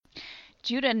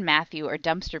Judah and Matthew are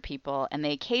dumpster people, and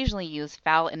they occasionally use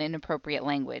foul and inappropriate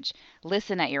language.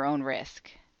 Listen at your own risk.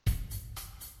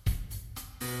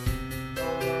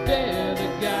 They're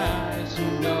the guys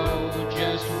who know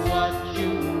just what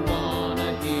you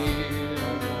wanna hear.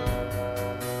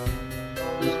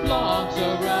 Those blogs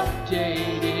are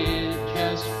updated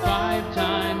just 5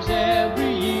 times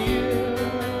every year.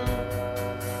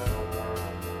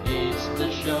 It's the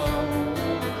show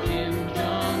of Kim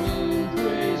Jong-un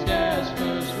praised as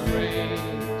first rate.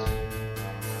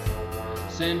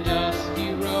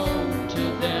 Sandusky wrote to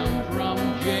them from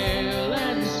jail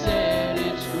and said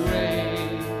it's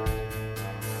great.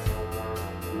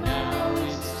 Now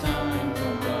it's time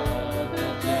for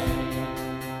Brother Date.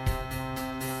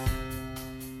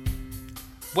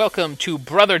 Welcome to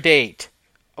Brother Date,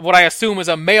 what I assume is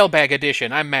a mailbag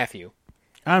edition. I'm Matthew.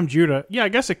 I'm Judah. Yeah, I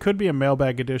guess it could be a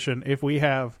mailbag edition if we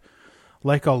have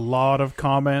like a lot of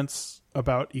comments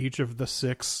about each of the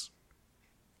 6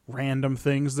 random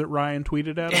things that Ryan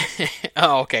tweeted at us.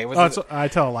 Oh, okay. I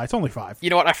tell a lie. It's only 5. You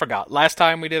know what? I forgot. Last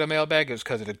time we did a mailbag, it was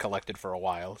because it had collected for a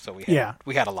while, so we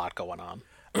had a lot going on.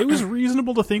 It was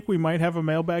reasonable to think we might have a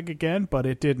mailbag again, but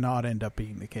it did not end up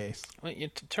being the case. Well,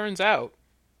 it turns out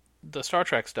the Star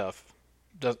Trek stuff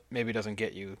maybe doesn't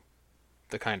get you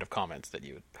the kind of comments that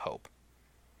you would hope.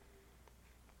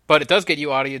 But it does get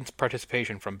you audience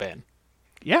participation from Ben.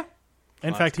 Yeah.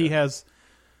 In fact, good.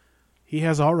 he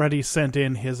has already sent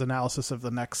in his analysis of the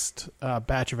next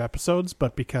batch of episodes,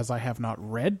 but because I have not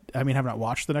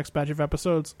watched the next batch of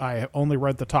episodes, I only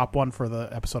read the top one for the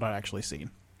episode I'd actually seen.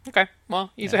 Okay,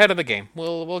 well, he's ahead of the game.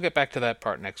 We'll get back to that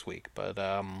part next week, but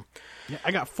Yeah,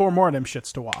 I got 4 more of them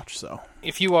shits to watch, so.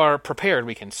 if you are prepared,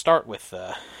 we can start with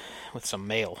some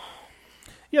mail.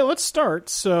 Yeah, let's start.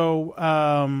 So,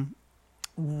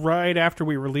 right after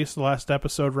we released the last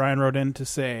episode, Ryan wrote in to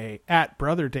say, at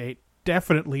Brother Date,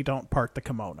 definitely don't part the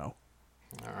kimono.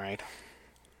 All right.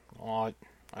 Well,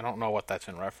 I don't know what that's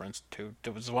in reference to.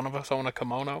 Was one of us own a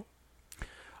kimono?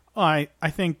 I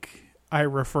think I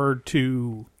referred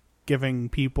to giving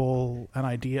people an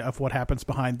idea of what happens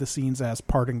behind the scenes as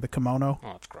parting the kimono.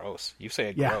 Oh, it's gross. You say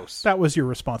it Yeah, gross. that was your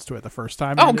response to it the first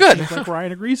time. Oh, and good. It seems like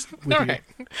Ryan agrees with All you. right.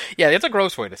 Yeah, it's a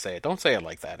gross way to say it. Don't say it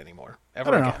like that anymore. Ever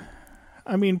I don't again. know.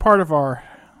 I mean,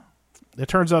 it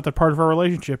turns out that part of our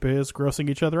relationship is grossing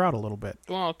each other out a little bit.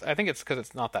 Well, I think it's because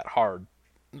it's not that hard.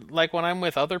 Like when I'm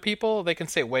with other people, they can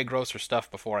say way grosser stuff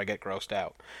before I get grossed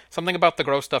out. Something about the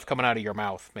gross stuff coming out of your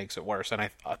mouth makes it worse, and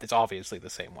it's obviously the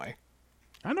same way.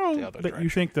 I know The that other you direction.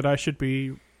 think that I should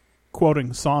be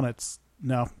quoting sonnets.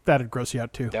 No, that'd gross you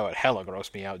out too. That would hella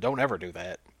gross me out. Don't ever do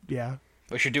that. Yeah.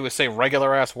 What you should do is say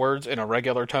regular-ass words in a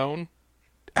regular tone.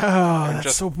 Oh, that's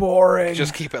just- so boring.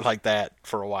 Just keep it like that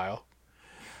for a while.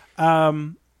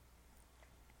 On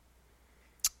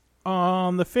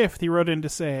the 5th, he wrote in to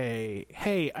say,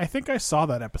 hey, I think I saw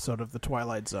that episode of The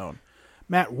Twilight Zone.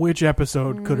 Matt, which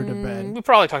episode could it have been? We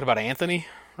probably talked about Anthony,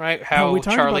 right? How No, we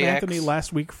talked Charlie about X. Anthony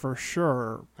last week for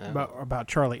sure, about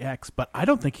Charlie X, but I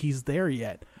don't think he's there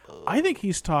yet. I think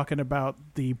he's talking about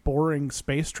the boring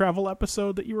space travel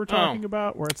episode that you were talking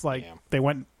about, where it's like they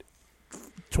went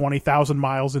 20,000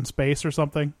 miles in space or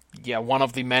something. Yeah, one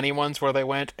of the many ones where they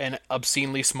went an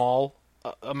obscenely small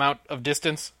amount of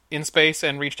distance in space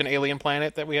and reached an alien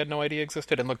planet that we had no idea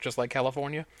existed and looked just like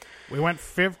California. We went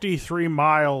 53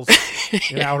 miles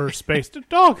in outer space.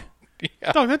 Dog,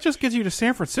 that just gets you to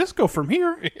San Francisco from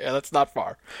here. Yeah, that's not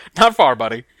far. Not far,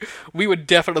 buddy. We would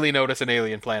definitely notice an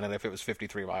alien planet if it was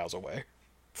 53 miles away.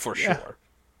 For sure.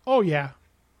 Oh, yeah.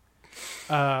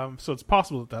 So it's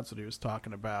possible that that's what he was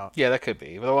talking about. Yeah, that could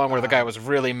be. The one where the guy was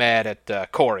really mad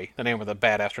at Corey. The name of the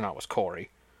bad astronaut was Corey.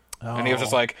 Oh. And he was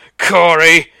just like,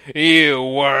 Corey, you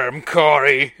worm,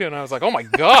 Corey. And I was like, oh my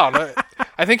god.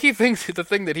 I think he thinks the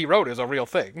thing that he wrote is a real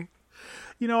thing.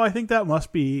 You know, I think that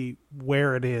must be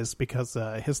where it is, because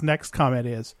his next comment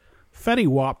is, Fetty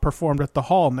Wap performed at the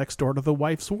hall next door to the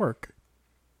wife's work.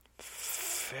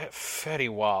 Fetty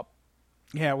Wap.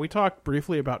 Yeah, we talked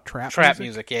briefly about trap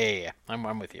music. Yeah.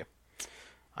 I'm with you.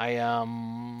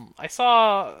 I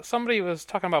saw somebody was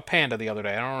talking about Panda the other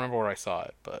day. I don't remember where I saw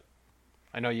it, but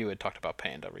I know you had talked about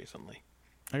Panda recently.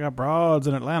 I got broads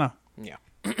in Atlanta. Yeah.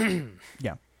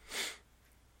 Yeah.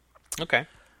 Okay.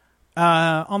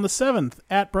 On the 7th,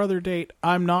 at Brother Date,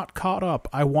 I'm not caught up.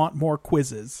 I want more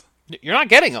quizzes. You're not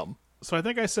getting them. So I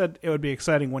think I said it would be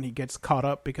exciting when he gets caught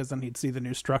up, because then he'd see the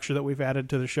new structure that we've added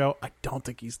to the show. I don't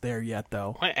think he's there yet,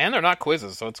 though. And they're not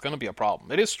quizzes, so it's going to be a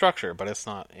problem. It is structure, but it's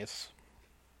not. There's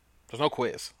no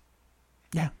quiz.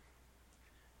 Yeah.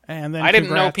 And then I didn't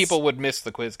know congrats. people would miss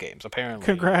the quiz games, apparently.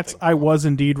 Congrats. I was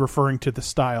indeed referring to the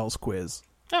Styles quiz.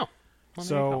 Oh. Well, there you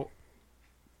So, go.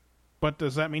 But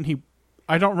does that mean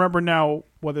I don't remember now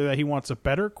whether that he wants a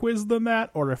better quiz than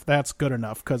that or if that's good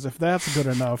enough. Because if that's good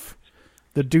enough,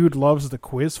 the dude loves the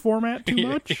quiz format too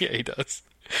much. Yeah, he does.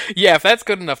 Yeah, if that's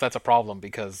good enough, that's a problem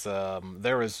because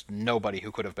there is nobody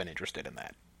who could have been interested in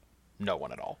that. No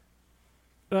one at all.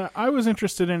 I was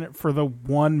interested in it for the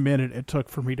 1 minute it took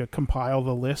for me to compile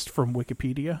the list from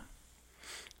Wikipedia.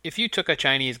 If you took a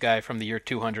Chinese guy from the year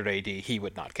 200 AD, he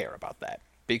would not care about that.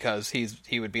 Because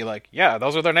he would be like, yeah,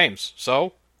 those are their names,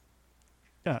 so?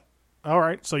 Yeah. All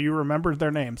right, so you remembered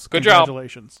their names. Good job.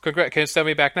 Congratulations. Can you send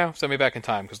me back now? Send me back in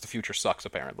time, because the future sucks,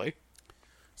 apparently.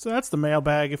 So that's the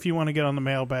mailbag. If you want to get on the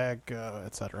mailbag,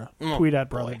 etc., tweet at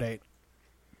BrotherDate.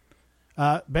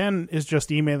 Ben is just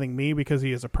emailing me because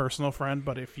he is a personal friend,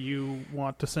 but if you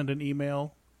want to send an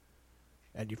email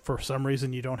and for some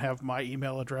reason you don't have my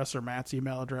email address or Matt's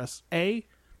email address,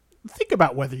 think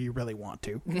about whether you really want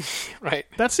to. Right.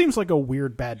 That seems like a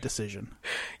weird, bad decision.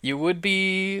 You would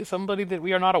be somebody that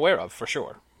we are not aware of, for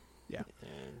sure. Yeah.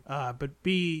 But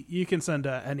B, you can send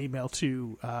an email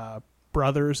to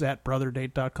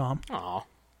brothers@brotherdate.com. Aw,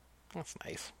 that's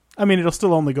nice. I mean, it'll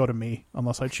still only go to me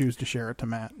unless I choose to share it to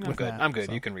Matt. I'm good.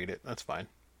 So. You can read it. That's fine.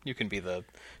 You can be the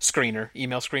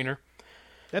email screener.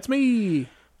 That's me.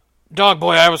 Dog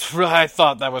boy, I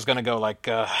thought that was gonna go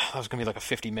that was gonna be like a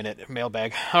 50-minute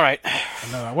mailbag. All right.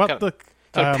 No, what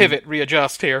gotta pivot,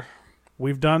 readjust here.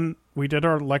 We did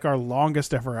our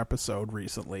longest ever episode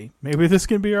recently. Maybe this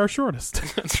can be our shortest.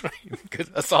 That's right.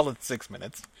 A solid 6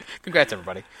 minutes. Congrats,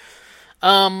 everybody.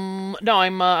 No,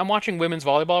 I'm watching women's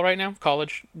volleyball right now,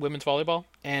 college women's volleyball,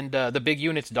 and the big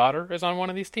unit's daughter is on one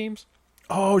of these teams.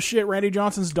 Oh shit, Randy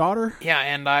Johnson's daughter? Yeah,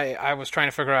 and I was trying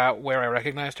to figure out where I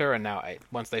recognized her, and now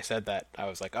once they said that, I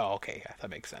was like, oh, okay, yeah, that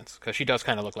makes sense, because she does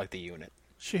kind of look like the unit.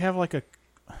 She have like a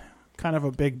kind of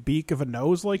a big beak of a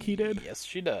nose like he did? Yes,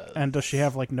 she does. And does she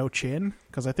have like no chin?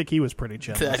 Because I think he was pretty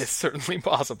chinless. That is certainly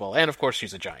possible, and of course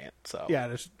she's a giant. So yeah,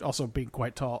 there's also being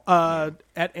quite tall.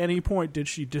 At any point, did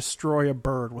she destroy a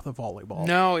bird with a volleyball?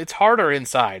 No, it's harder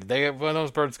inside.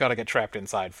 Those birds got to get trapped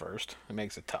inside first. It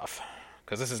makes it tough.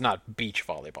 Because this is not beach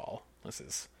volleyball. This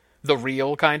is the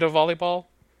real kind of volleyball.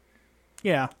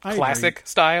 Yeah, classic agree.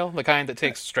 style, the kind that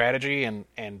takes strategy and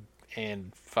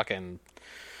fucking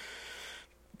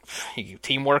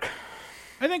teamwork.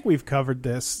 I think we've covered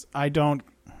this. I don't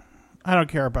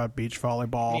care about beach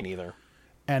volleyball. Me neither.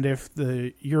 And if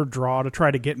your draw to try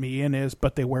to get me in is,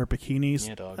 but they wear bikinis,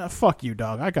 yeah, dog. Fuck you,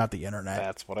 dog. I got the internet.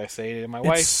 That's what I say to my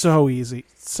wife. It's so easy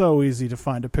to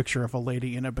find a picture of a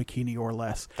lady in a bikini or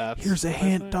less. Here's a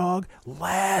hint, dog.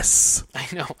 Less. I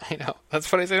know.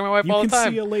 That's what I say to my wife all the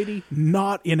time. You can see a lady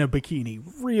not in a bikini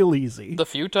real easy. The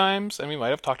few times, and we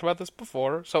might have talked about this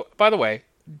before. So, by the way,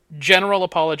 general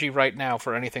apology right now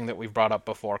for anything that we've brought up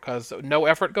before, because no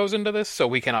effort goes into this, so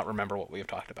we cannot remember what we have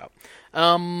talked about.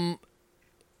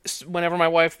 Whenever my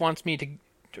wife wants me to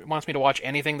watch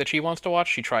anything that she wants to watch,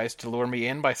 she tries to lure me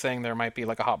in by saying there might be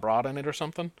like a hot broad in it or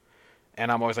something.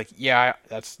 And I'm always like, yeah,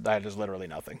 that is literally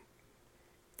nothing.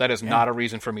 That is not a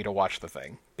reason for me to watch the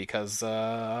thing. Because,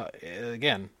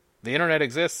 again, the internet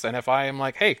exists, and if I am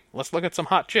like, hey, let's look at some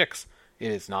hot chicks,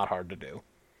 it is not hard to do.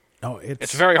 No,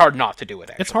 it's very hard not to do it,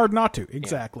 actually. It's hard not to,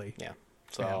 exactly. Yeah.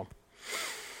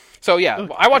 So yeah,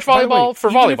 look, I watch volleyball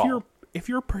for volleyball. If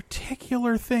your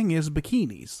particular thing is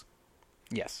bikinis.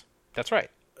 Yes, that's right.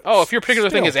 Oh, if your particular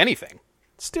thing is anything.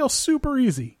 Still super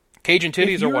easy. Cajun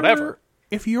titties or whatever.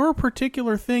 If your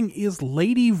particular thing is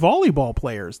lady volleyball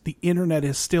players, the internet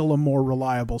is still a more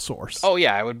reliable source. Oh,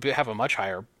 yeah, I would have a much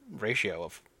higher ratio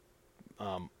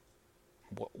of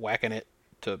whacking it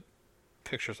to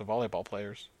pictures of volleyball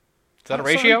players. Is that a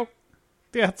ratio?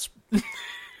 Yeah, it's...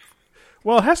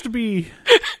 Well, it has to be...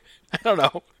 I don't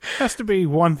know. Has to be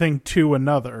one thing to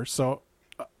another. So,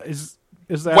 is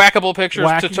that whackable pictures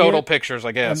to total pictures?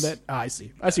 I guess. And I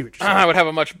see what you're saying. I would have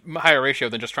a much higher ratio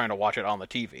than just trying to watch it on the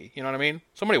TV. You know what I mean?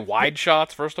 So many wide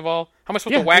shots. First of all, how am I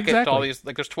supposed to whack it to all these?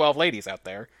 Like, there's 12 ladies out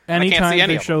there. Anytime I can't see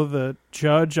any they show the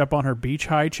judge up on her beach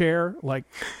high chair, like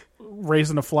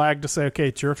raising a flag to say, "Okay,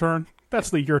 it's your turn." That's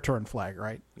the your turn flag,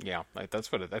 right? Yeah, I think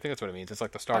that's what it means. It's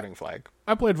like the starting flag.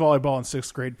 I played volleyball in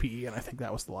 6th grade PE, and I think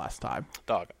that was the last time.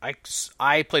 Dog,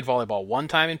 I played volleyball one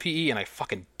time in PE, and I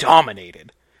fucking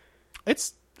dominated.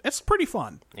 It's pretty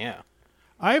fun. Yeah.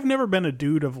 I've never been a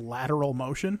dude of lateral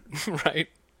motion. Right.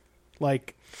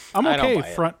 Like, I'm okay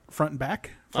front and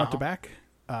back, front to back.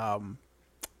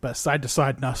 But side to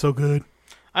side, not so good.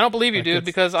 I don't believe you, dude,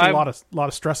 because a lot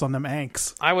of stress on them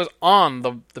anks. I was on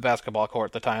the basketball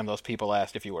court the time those people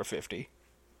asked if you were 50.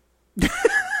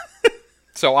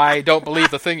 So I don't believe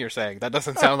the thing you're saying. That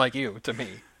doesn't sound like you to me.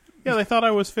 Yeah, they thought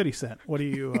I was 50 Cent. What do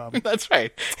you... That's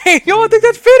right. Hey, you don't think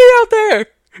that's 50 out there?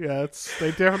 Yeah,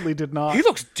 they definitely did not... He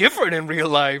looks different in real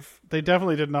life. They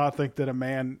definitely did not think that a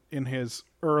man in his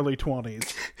early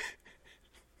 20s,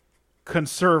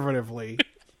 conservatively,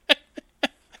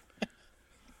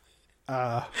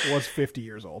 was 50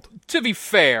 years old. To be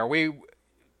fair,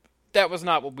 that was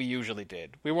not what we usually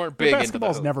did. We weren't big into the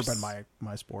basketball's hoops. never been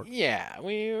my sport. Yeah,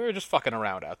 we were just fucking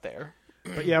around out there.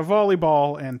 But yeah,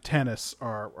 volleyball and tennis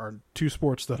are two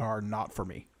sports that are not for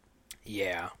me.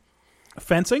 Yeah.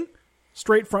 Fencing,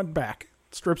 straight front and back.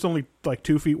 Strips only like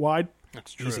 2 feet wide.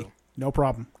 That's true. Easy. No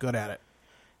problem. Good at it.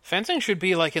 Fencing should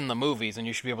be like in the movies, and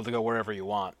you should be able to go wherever you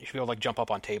want. You should be able to like jump up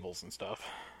on tables and stuff.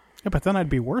 Yeah, but then I'd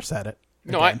be worse at it.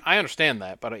 No, I understand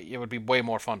that, but it would be way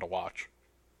more fun to watch.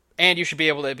 And you should be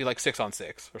able to be like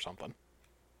 6-on-6 or something.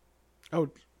 Oh,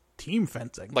 team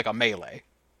fencing. Like a melee.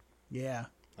 Yeah.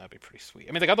 That'd be pretty sweet.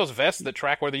 I mean, they got those vests that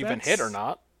track whether you've been hit or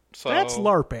not. So that's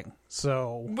LARPing.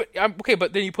 So, but, okay,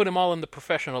 but then you put them all in the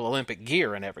professional Olympic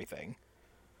gear and everything.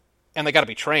 And they got to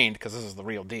be trained because this is the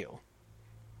real deal.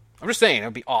 I'm just saying, it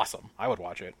would be awesome. I would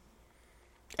watch it.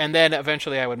 And then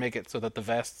eventually I would make it so that the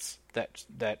vests that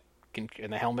can,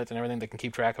 and the helmets and everything that can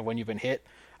keep track of when you've been hit,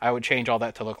 I would change all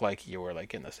that to look like you were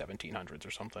like in the 1700s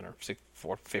or something, or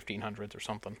 1500s or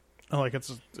something. like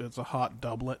it's a hot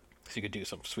doublet. So you could do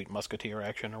some sweet musketeer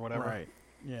action or whatever. Right.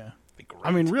 Yeah. Be great.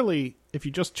 I mean, really, if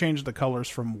you just change the colors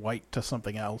from white to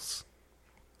something else,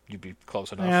 you'd be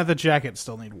close enough. yeah, the jacket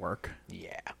still need work.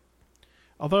 Yeah.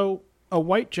 Although a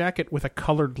white jacket with a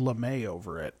colored lame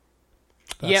over it,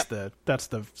 that's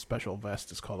the special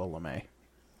vest. Is called a lame.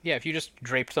 Yeah, if you just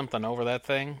draped something over that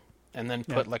thing and then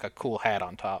put like a cool hat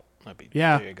on top, that'd be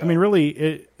there you go. I mean,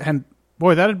 really,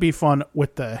 boy, that'd be fun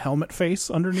with the helmet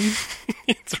face underneath.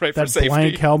 It's right that for safety.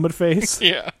 blank helmet face.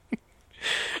 Yeah.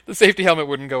 The safety helmet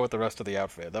wouldn't go with the rest of the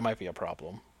outfit. That might be a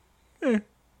problem. But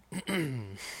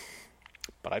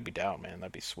I'd be down, man.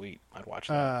 That'd be sweet. I'd watch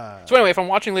that. So anyway, if I'm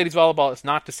watching ladies volleyball, it's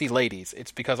not to see ladies.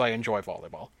 It's because I enjoy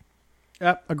volleyball.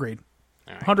 Yep, agreed.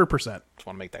 All right. 100%. Just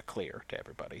want to make that clear to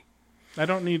everybody. I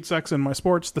don't need sex in my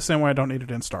sports the same way I don't need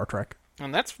it in Star Trek.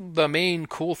 And that's the main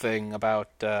cool thing about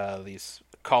these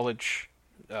college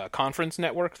conference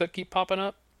networks that keep popping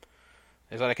up,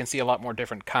 is that I can see a lot more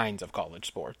different kinds of college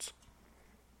sports.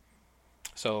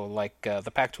 So, like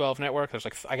the Pac-12 network,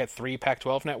 I get 3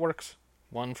 Pac-12 networks.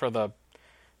 One for the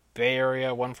Bay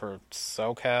Area, one for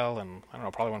SoCal, and I don't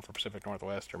know, probably one for Pacific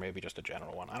Northwest, or maybe just a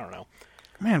general one. I don't know.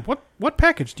 Man, what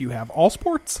package do you have? All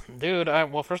sports? Dude,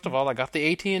 well, first of all, I got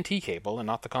the AT&T cable and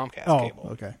not the Comcast cable.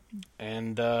 Oh, okay.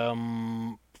 And,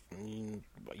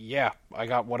 yeah, I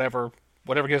got whatever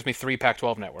gives me 3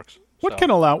 Pac-12 networks. What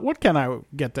can I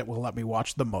get that will let me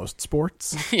watch the most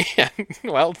sports? Yeah,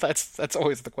 well, that's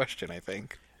always the question, I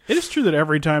think. It is true that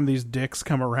every time these dicks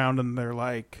come around and they're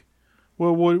like,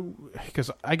 well,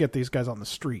 because I get these guys on the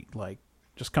street, like,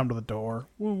 just come to the door.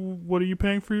 Well, what are you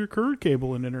paying for your current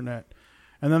cable and internet?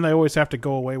 And then they always have to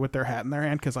go away with their hat in their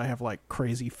hand because I have like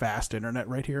crazy fast internet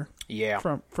right here. Yeah.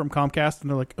 From Comcast,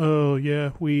 and they're like, "Oh yeah,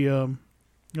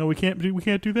 no, we can't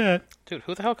do that." Dude,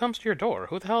 who the hell comes to your door?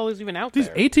 Who the hell is even out These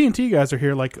there? AT&T guys are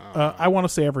here like I want to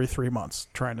say every 3 months,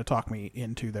 trying to talk me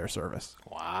into their service.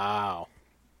 Wow.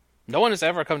 No one has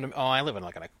ever come to me. Oh, I live in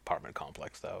like an apartment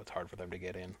complex though. It's hard for them to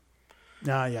get in.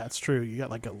 Yeah, it's true. You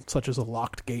got like such as a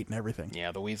locked gate and everything.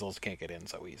 Yeah, the weasels can't get in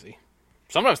so easy.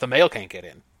 Sometimes the mail can't get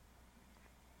in.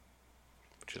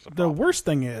 Which is a problem. The worst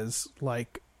thing is,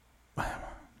 like,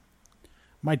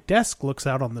 my desk looks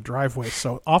out on the driveway,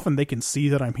 so often they can see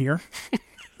that I'm here.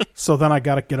 So then I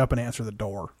got to get up and answer the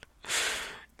door.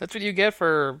 That's what you get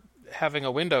for having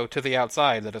a window to the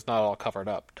outside that is not all covered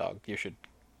up, Doug. You should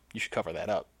cover that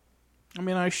up. I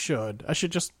mean, I should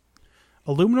just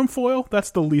aluminum foil. That's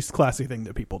the least classy thing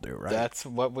that people do, right? That's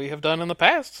what we have done in the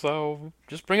past. So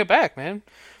just bring it back, man.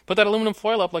 Put that aluminum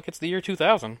foil up like it's the year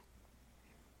 2000.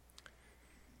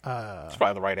 It's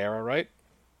probably the right era, right?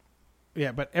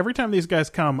 Yeah, but every time these guys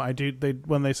come,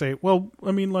 when they say, "Well, I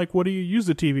mean, like, what do you use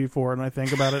the TV for?" and I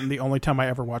think about it, and the only time I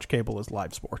ever watch cable is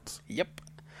live sports. Yep.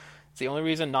 It's the only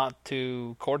reason not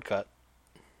to cord cut.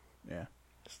 Yeah.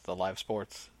 It's the live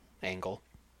sports angle.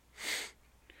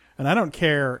 And I don't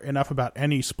care enough about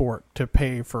any sport to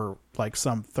pay for, like,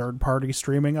 some third-party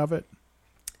streaming of it.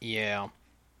 Yeah.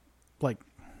 Like,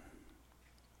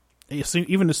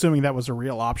 even assuming that was a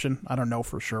real option, I don't know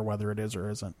for sure whether it is or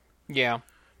isn't. Yeah.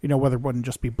 You know, whether it wouldn't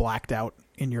just be blacked out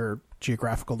in your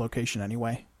geographical location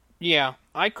anyway. Yeah.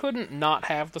 I couldn't not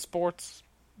have the sports,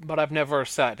 but I've never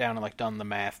sat down and, like, done the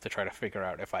math to try to figure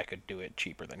out if I could do it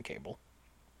cheaper than cable.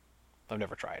 I've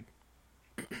never tried.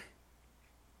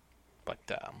 But,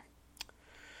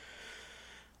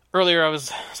 Earlier, I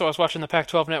was watching the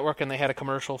Pac-12 network, and they had a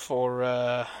commercial for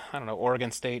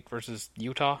Oregon State versus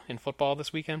Utah in football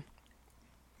this weekend.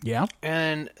 Yeah.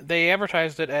 And they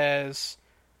advertised it as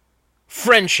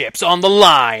friendships on the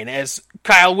line as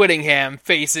Kyle Whittingham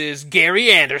faces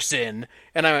Gary Anderson.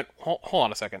 And I went, hold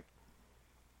on a second.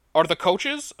 Are the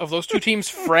coaches of those two teams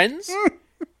friends?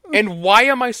 And why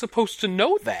am I supposed to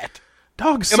know that?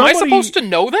 Dog, am I supposed to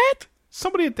know that?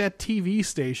 Somebody at that TV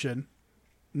station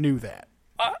knew that.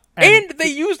 And they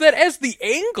use that as the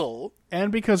angle.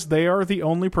 And because they are the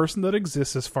only person that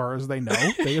exists as far as they know,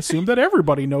 they assume that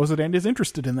everybody knows it and is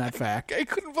interested in that fact. I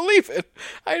couldn't believe it.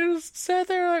 I just sat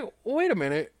there like, wait a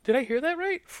minute. Did I hear that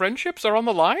right? Friendships are on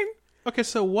the line? Okay,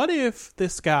 so what if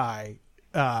this guy,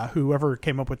 whoever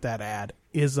came up with that ad,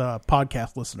 is a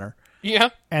podcast listener? Yeah.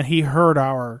 And he heard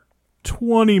our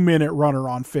 20-minute runner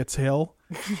on Fitz Hill.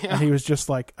 Yeah. And he was just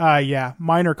like, yeah,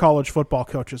 minor college football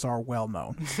coaches are well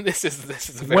known. This is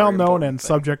a very well known and thing.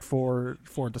 Subject for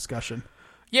discussion.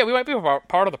 Yeah, we might be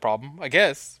part of the problem, I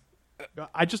guess.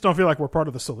 I just don't feel like we're part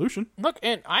of the solution. Look,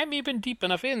 and I'm even deep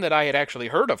enough in that I had actually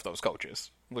heard of those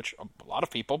coaches, which a lot of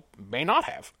people may not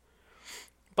have.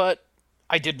 But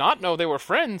I did not know they were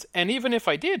friends, and even if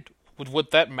I did,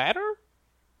 would that matter?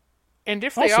 And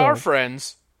if they Also, are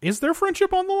friends... Is there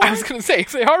friendship on the line? I was going to say,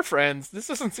 if they are friends, this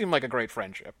doesn't seem like a great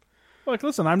friendship. Like,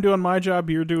 listen, I'm doing my job,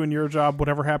 you're doing your job.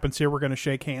 Whatever happens here, we're going to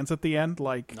shake hands at the end.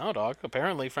 Like, no, dog.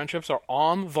 Apparently, friendships are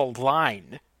on the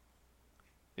line.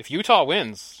 If Utah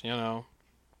wins, that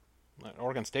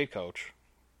Oregon State coach,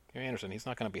 Gary Anderson, he's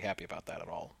not going to be happy about that at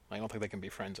all. I don't think they can be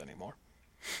friends anymore.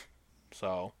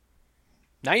 So,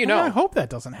 now you know. I hope that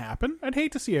doesn't happen. I'd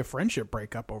hate to see a friendship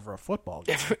break up over a football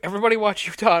game. Everybody watch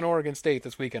Utah and Oregon State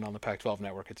this weekend on the Pac-12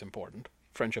 network. It's important.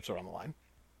 Friendships are on the line.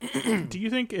 Do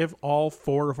you think if all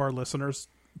 4 of our listeners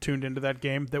tuned into that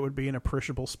game, that would be an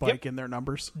appreciable spike in their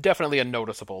numbers? Definitely a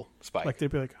noticeable spike. Like, they'd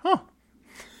be like, huh,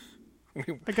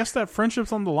 I guess that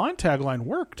friendships on the line tagline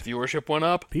worked. Viewership went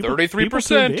up 33%.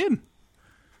 33%. In.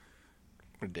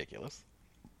 Ridiculous.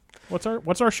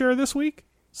 What's our share this week?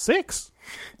 6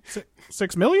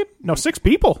 million? No, 6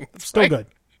 people. Still right. good.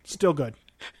 Still good.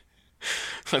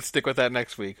 Let's stick with that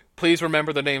next week. Please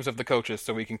remember the names of the coaches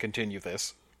so we can continue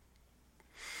this.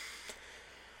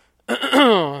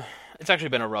 It's actually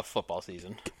been a rough football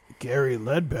season. Gary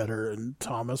Ledbetter and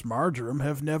Thomas Marjoram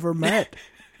have never met.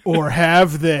 Or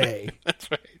have they?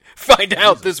 That's right. Find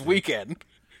out this weekend.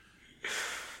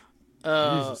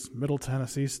 Jesus, Middle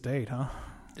Tennessee State, huh?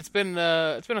 It's been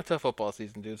a tough football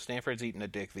season, dude. Stanford's eating a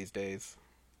dick these days.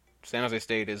 San Jose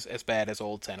State is as bad as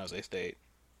old San Jose State.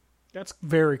 That's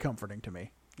very comforting to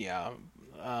me. Yeah.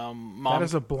 Mom, that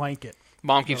is a blanket.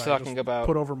 Mom keeps talking about...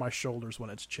 Put over my shoulders when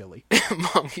it's chilly.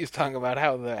 Mom keeps talking about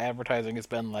how the advertising has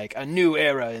been like a new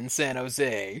era in San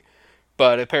Jose.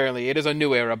 But apparently it is a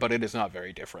new era, but it is not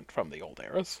very different from the old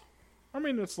eras. I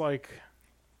mean, it's like...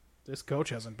 This coach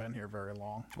hasn't been here very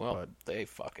long. Well, but they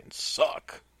fucking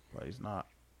suck. But he's not.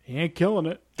 He ain't killing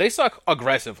it. They suck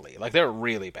aggressively. Like, they're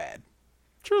really bad.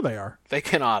 Sure they are. They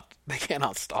cannot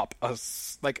stop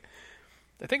us. Like,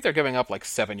 I think they're giving up like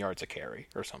 7 yards a carry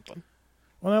or something.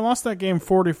 When they lost that game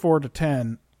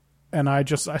 44-10, and I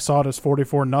saw it as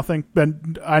 44-0,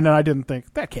 and I didn't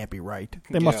think, that can't be right.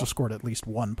 They must have scored at least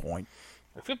 1 point.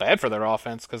 I feel bad for their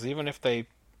offense, because even if they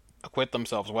acquit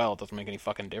themselves well, it doesn't make any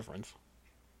fucking difference.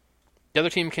 The other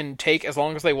team can take as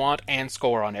long as they want and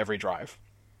score on every drive.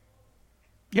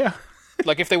 Yeah.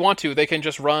 Like, if they want to, they can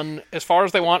just run as far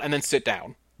as they want and then sit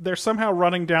down. They're somehow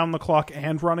running down the clock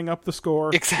and running up the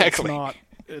score. Exactly.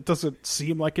 It doesn't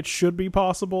seem like it should be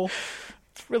possible.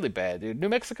 It's really bad, dude. New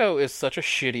Mexico is such a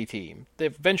shitty team.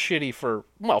 They've been shitty for,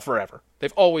 forever.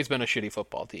 They've always been a shitty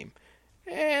football team.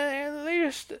 And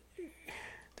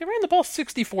they ran the ball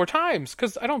 64 times,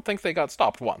 because I don't think they got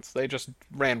stopped once. They just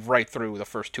ran right through the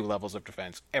first 2 levels of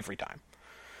defense every time.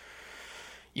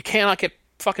 You cannot get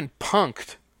fucking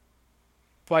punked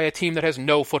by a team that has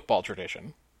no football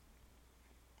tradition.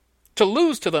 To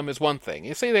lose to them is one thing.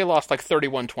 You say they lost like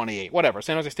 31-28, whatever.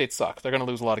 San Jose State sucks. They're going to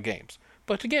lose a lot of games.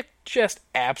 But to get just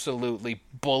absolutely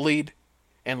bullied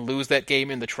and lose that game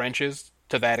in the trenches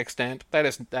to that extent,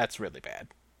 that's really bad.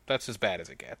 That's as bad as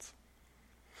it gets.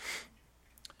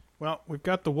 Well, we've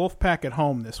got the Wolfpack at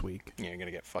home this week. Yeah, you're going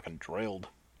to get fucking drilled.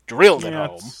 Drilled at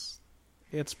home.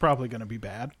 It's probably going to be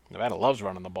bad. Nevada loves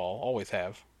running the ball. Always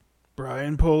have.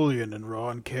 Brian Polian and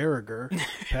Ron Carragher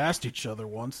passed each other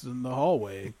once in the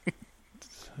hallway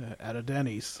at a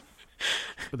Denny's.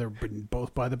 But they were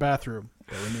both by the bathroom.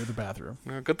 They were near the bathroom.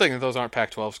 Good thing that those aren't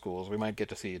Pac-12 schools. We might get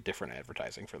to see a different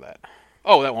advertising for that.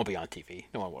 Oh, that won't be on TV.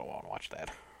 No one will want to watch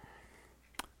that.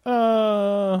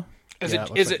 Is Yeah, it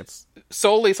looks is like it it's-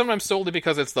 solely sometimes solely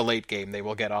because it's the late game they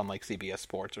will get on like CBS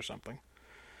Sports or something?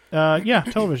 Yeah,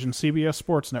 television, CBS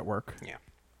Sports Network. Yeah.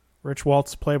 Rich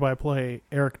Waltz, play-by-play.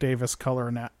 Eric Davis, color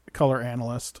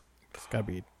analyst. It's got to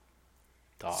be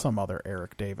Dog. some other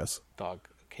Eric Davis. Dog.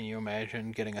 Can you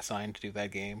imagine getting assigned to do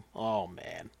that game? Oh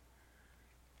man.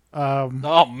 Um,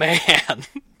 Oh man.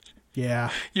 yeah.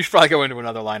 You should probably go into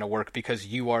another line of work because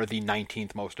you are the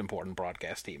 19th most important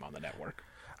broadcast team on the network.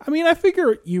 I mean, I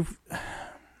figure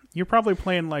you're probably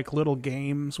playing like little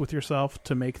games with yourself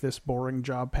to make this boring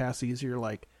job pass easier.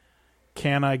 Like,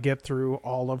 can I get through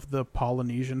all of the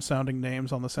Polynesian-sounding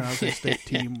names on the San Jose State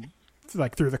team,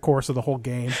 like through the course of the whole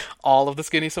game? All of the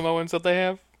skinny Samoans that they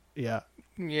have? Yeah.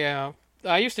 Yeah.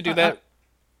 I used to do that.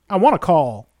 I want to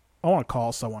call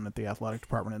someone at the athletic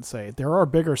department and say there are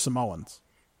bigger Samoans.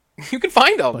 You can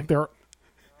find them. Like there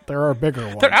are bigger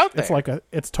ones. They're out there.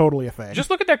 It's totally a thing.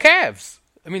 Just look at their calves.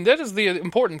 I mean, that is the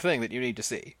important thing that you need to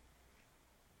see.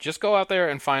 Just go out there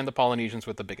and find the Polynesians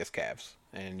with the biggest calves,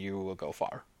 and you will go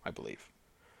far, I believe.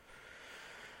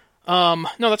 No,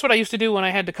 that's what I used to do when I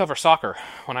had to cover soccer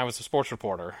when I was a sports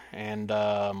reporter, and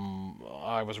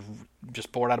I was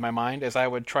just bored out of my mind as I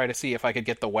would try to see if I could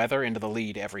get the weather into the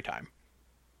lead every time.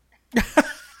 It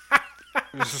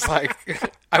was just like,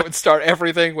 I would start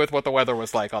everything with what the weather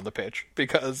was like on the pitch,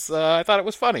 because I thought it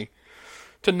was funny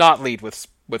to not lead with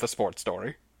a sports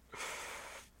story.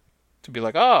 To be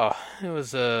like, oh, it was,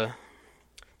 the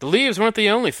leaves weren't the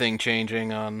only thing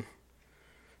changing on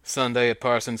Sunday at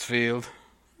Parsons Field.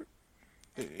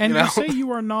 And you know? you say you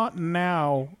are not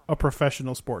now a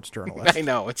professional sports journalist. I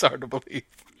know, it's hard to believe.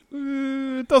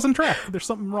 It doesn't track. There's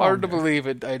something wrong. Hard to there. believe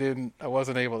it. I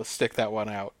wasn't able to stick that one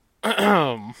out.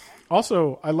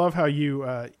 Also, I love how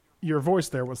your voice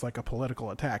there was like a political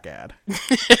attack ad.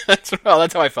 That's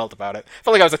how I felt about it. I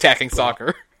felt like I was attacking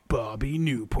soccer. Bobby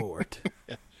Newport.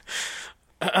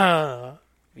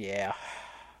 Yeah.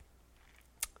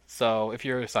 So, if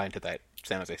you're assigned to that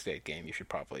San Jose State game, you should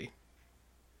probably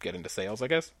get into sales, I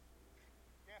guess.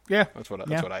 Yeah. That's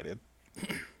what I did.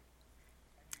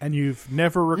 And you've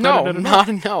never regretted it enough?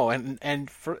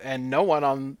 And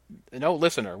no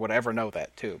listener would ever know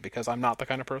that too, because I'm not the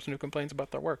kind of person who complains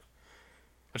about their work.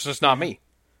 It's just not me.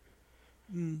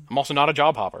 I'm also not a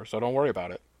job hopper, so don't worry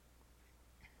about it.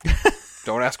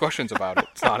 Don't ask questions about it.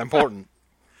 It's not important.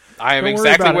 I am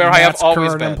exactly where I have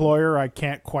always been. Employer, I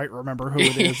can't quite remember who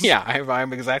it is. Yeah,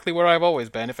 I'm exactly where I've always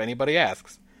been. If anybody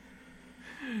asks.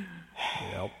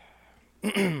 Yep.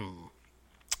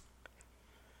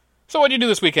 So what did you do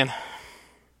this weekend?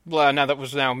 Well, that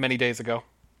was many days ago.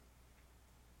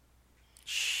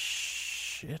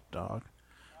 Shit, dog.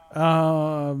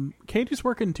 Katie's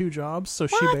working 2 jobs, so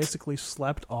she basically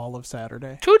slept all of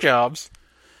Saturday. 2 jobs?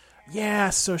 Yeah,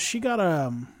 so she got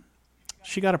a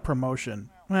promotion.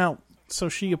 Well, so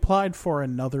she applied for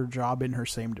another job in her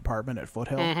same department at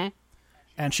Foothill,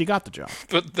 and she got the job.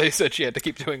 But they said she had to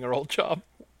keep doing her old job.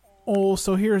 Oh,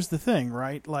 so here's the thing,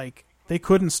 right? Like, they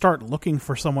couldn't start looking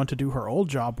for someone to do her old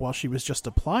job while she was just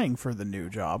applying for the new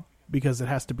job, because it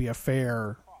has to be a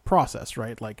fair process,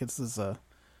 right? Like, this is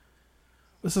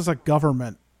a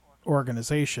government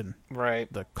organization,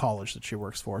 Right. the college that she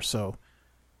works for, so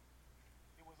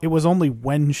it was only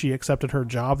when she accepted her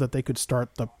job that they could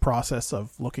start the process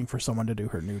of looking for someone to do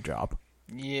her new job.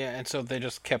 Yeah, and so they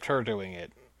just kept her doing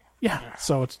it. Yeah,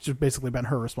 so it's just basically been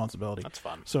her responsibility. That's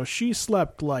fun. So she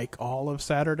slept like all of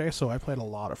Saturday, so I played a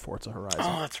lot of Forza Horizon.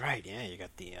 Oh, that's right. Yeah, you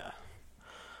got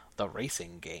the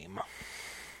racing game.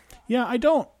 Yeah, I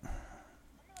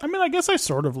guess I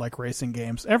sort of like racing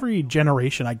games. Every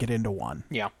generation I get into one.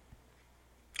 Yeah.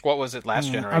 What was it last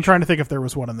generation? I'm trying to think if there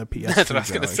was one in the PS2 That's what I was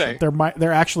going to say.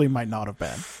 There actually might not have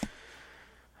been.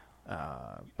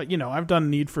 But, I've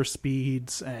done Need for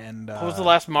Speeds and... what was the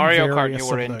last Mario Kart various you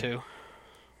were of the- into?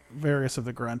 Various of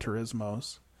the Gran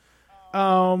Turismos.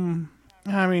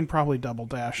 Probably Double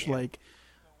Dash. Yeah. Like,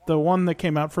 the one that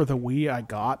came out for the Wii I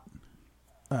got.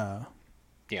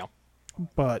 Yeah.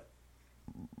 But...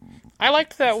 I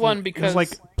liked that one It because... was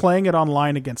like playing it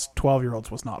online against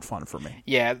 12-year-olds was not fun for me.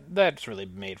 Yeah, that's really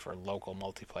made for local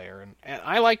multiplayer. And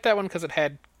I liked that one because it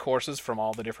had courses from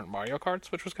all the different Mario Karts,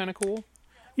 which was kind of cool.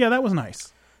 Yeah, that was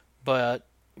nice. But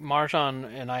Marjan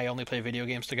and I only play video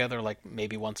games together like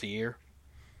maybe once a year.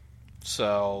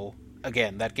 So,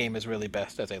 again, that game is really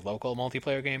best as a local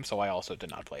multiplayer game, so I also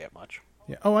did not play it much.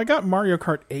 Yeah. Oh, I got Mario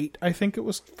Kart 8, I think it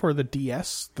was, for the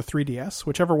DS, the 3DS,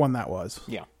 whichever one that was.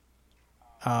 Yeah.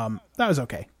 That was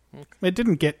okay. It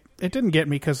didn't get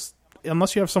me because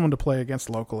unless you have someone to play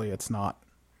against locally, it's not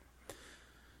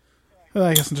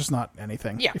I guess just not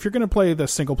anything. Yeah. If you're going to play the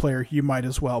single player, you might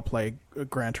as well play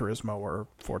Gran Turismo or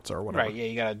Forza or whatever. Right, yeah,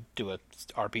 you gotta do a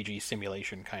RPG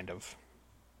simulation kind of.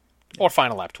 Or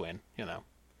Final Lap Twin, you know.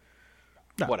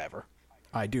 No. Whatever.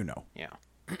 I do know. Yeah.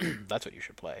 That's what you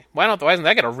should play. Why doesn't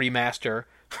that get a remaster?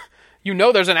 You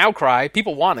know there's an outcry.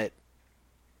 People want it.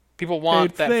 People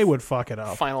want that. They would fuck it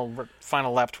up.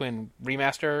 Final Lap Twin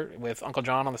remaster with Uncle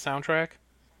John on the soundtrack.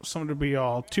 Someone would be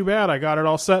all, too bad, I got it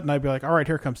all set, and I'd be like, all right,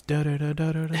 here comes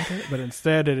da-da-da-da-da-da. But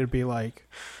instead, it'd be like,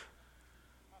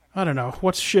 I don't know,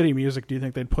 what shitty music do you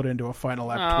think they'd put into a Final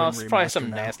Lap Twin remaster? It's probably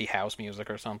some now? nasty house music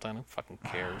or something. Who fucking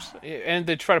cares? And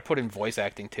they try to put in voice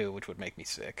acting, too, which would make me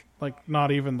sick. Like,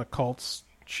 not even the Cult's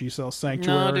She Sells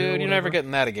Sanctuary? No, dude, you're never getting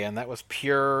that again. That was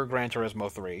pure Gran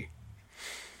Turismo 3.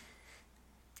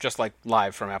 Just like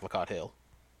live from Apricot Hill.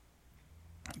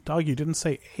 Dog, you didn't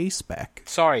say A-Spec.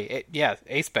 Sorry,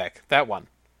 A-Spec, that one.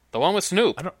 The one with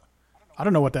Snoop. I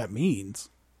don't know what that means.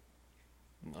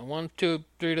 1, 2,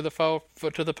 3 to the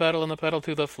foot to the pedal, and the pedal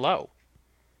to the flow.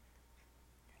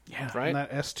 Yeah, right? And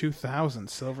that S2000,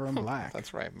 silver and black.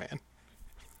 That's right, man.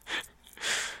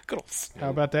 Good old Snoop. How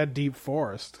about that Deep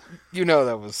Forest? You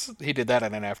know he did that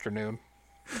in an afternoon.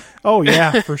 Oh,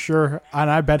 yeah, for sure. And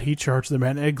I bet he charged them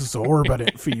an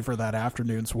exorbitant fee for that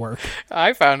afternoon's work.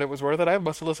 I found it was worth it. I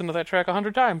must have listened to that track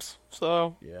 100 times.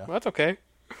 So, yeah. That's okay.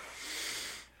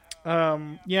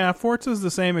 Yeah, Forza's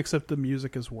the same, except the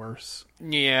music is worse.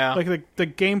 Yeah. Like, the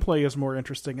gameplay is more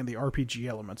interesting and the RPG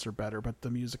elements are better, but the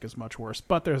music is much worse.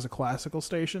 But there's a classical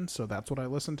station, so that's what I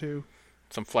listen to.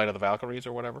 Some Flight of the Valkyries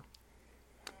or whatever.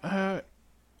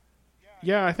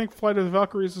 Yeah, I think Flight of the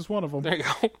Valkyries is one of them. There you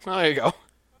go. Well, there you go.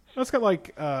 That's got,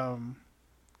 like, fucking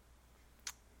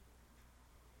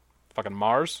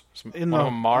Mars? in one the of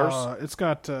them Mars? it's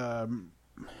got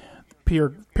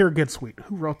Pierre Gitsweet.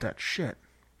 Who wrote that shit?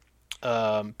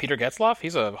 Peter Getzlaff?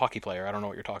 He's a hockey player. I don't know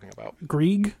what you're talking about.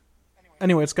 Grieg?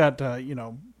 Anyway, it's got,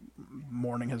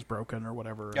 Morning Has Broken or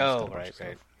whatever. Oh, right.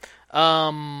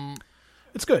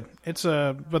 It's good. It's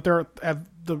but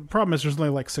the problem is there's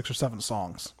only like 6 or 7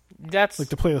 songs. That's like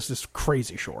the playlist is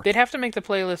crazy short. They'd have to make the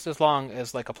playlist as long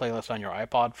as like a playlist on your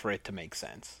iPod for it to make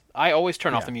sense. I always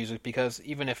turn off the music because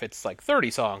even if it's like 30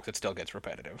 songs, it still gets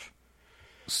repetitive.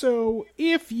 So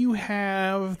if you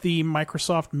have the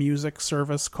Microsoft Music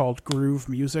service called Groove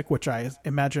Music, which I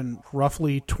imagine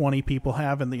roughly 20 people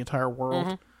have in the entire world.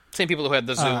 Mm-hmm. Same people who had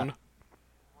the Zune.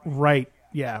 Right.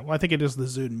 Yeah. Well, I think it is the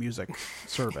Zune Music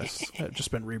service. It's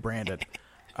just been rebranded.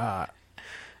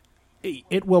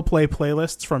 It will play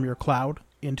playlists from your cloud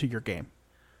into your game.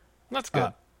 That's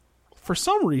good. For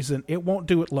some reason, it won't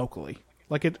do it locally.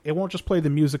 Like, it won't just play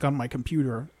the music on my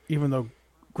computer, even though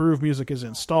Groove Music is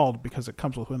installed because it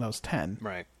comes with Windows 10.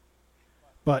 Right.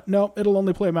 But no, it'll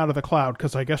only play them out of the cloud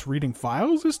because I guess reading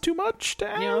files is too much to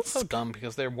ask. Yeah, that's so dumb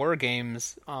because there were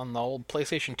games on the old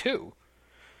PlayStation 2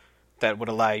 that would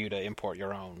allow you to import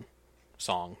your own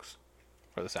songs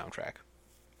for the soundtrack.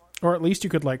 Or at least you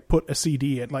could, like, put a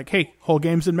CD in. Like, hey, whole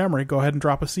game's in memory. Go ahead and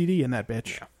drop a CD in that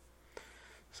bitch. Yeah.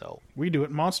 So we do it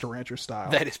Monster Rancher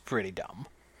style. That is pretty dumb.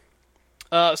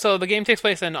 So the game takes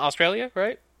place in Australia,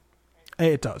 right?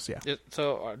 It does, yeah.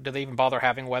 So do they even bother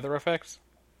having weather effects?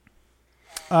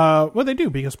 Well, they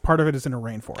do, because part of it is in a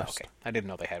rainforest. Okay. I didn't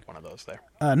know they had one of those there.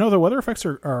 No, the weather effects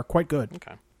are quite good.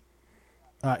 Okay.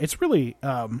 It's really...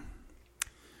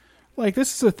 like,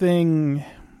 this is a thing...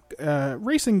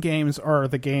 racing games are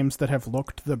the games that have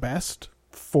looked the best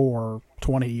for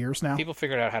 20 years now. People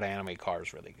figured out how to animate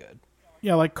cars really good.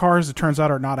 Yeah, like cars, it turns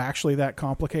out, are not actually that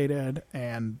complicated,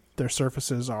 and their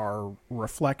surfaces are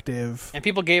reflective. And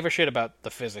people gave a shit about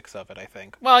the physics of it, I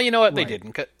think. Well, you know what? They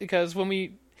didn't. Because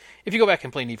if you go back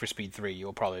and play Need for Speed 3,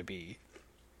 you'll probably be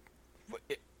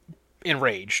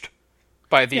enraged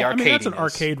by the arcade. I mean, that's an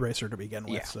arcade racer to begin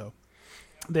with, so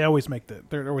they always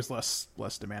they're always less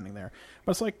demanding there.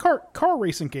 But it's like car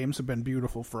racing games have been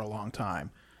beautiful for a long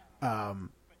time.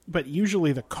 But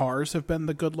usually the cars have been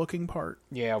the good-looking part.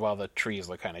 Yeah, while the trees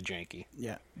look kind of janky.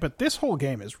 Yeah, but this whole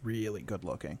game is really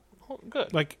good-looking. Oh,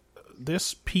 good. Like,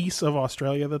 this piece of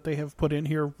Australia that they have put in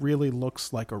here really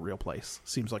looks like a real place.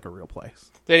 Seems like a real place.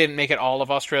 They didn't make it all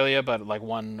of Australia, but like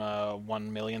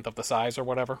 1/1,000,000th of the size or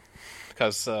whatever.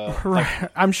 Because right.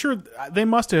 I'm sure they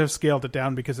must have scaled it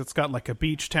down because it's got like a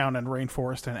beach town and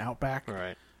rainforest and outback.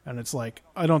 Right. And it's like,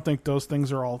 I don't think those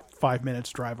things are all 5 minutes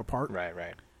drive apart.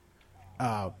 Right.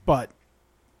 But,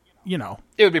 you know.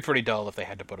 It would be pretty dull if they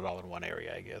had to put it all in one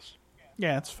area, I guess.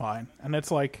 Yeah, it's fine. And it's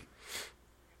like,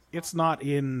 it's not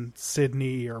in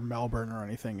Sydney or Melbourne or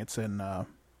anything. It's in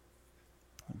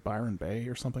Byron Bay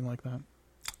or something like that.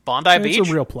 Bondi Beach? It's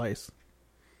a real place.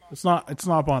 It's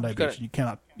not Bondi Beach. You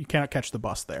cannot catch the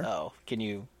bus there. Oh, can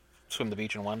you swim the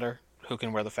beach and wonder who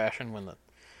can wear the fashion when the?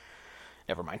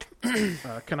 Never mind.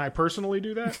 Can I personally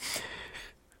do that?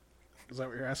 Is that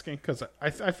what you're asking? Because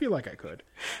I feel like I could.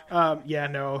 Yeah,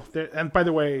 no. And by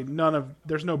the way,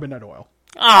 there's no Midnight Oil.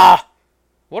 Ah,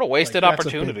 what a wasted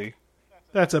opportunity.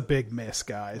 That's a big miss,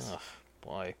 guys. Ugh,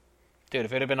 boy. Dude,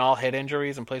 if it had been all head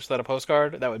injuries and Place Without a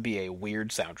Postcard, that would be a weird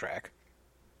soundtrack.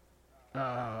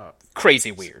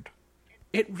 Crazy weird.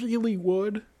 It really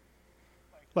would.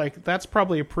 Like, that's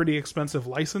probably a pretty expensive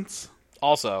license.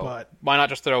 Also, why not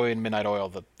just throw in Midnight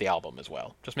Oil, the album, as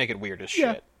well? Just make it weird as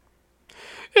shit.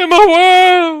 Yeah. In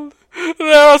my world,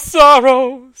 there are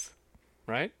sorrows.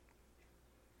 Right?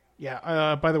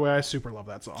 Yeah, by the way, I super love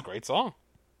that song. It's a great song.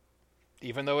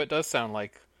 Even though it does sound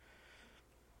like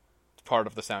part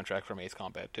of the soundtrack from Ace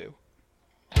Combat 2.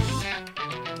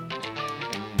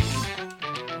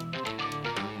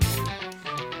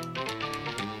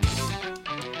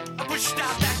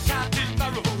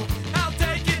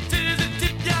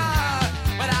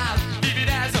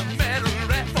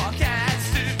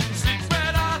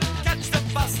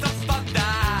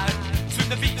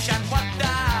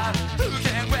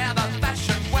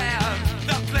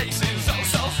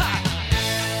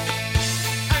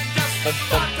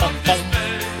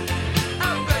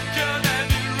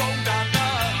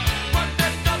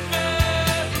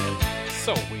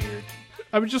 So weird.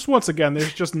 I mean, just once again,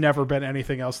 there's just never been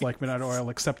anything else like Midnight Oil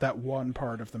except that one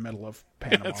part of the middle of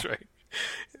Panama. That's right.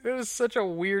 It was such a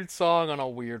weird song on a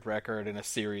weird record in a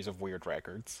series of weird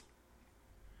records.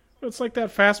 It's like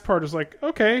that fast part is like,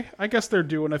 okay, I guess they're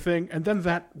doing a thing, and then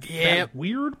that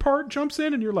weird part jumps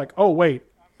in, and you're like, oh wait,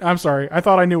 I'm sorry, I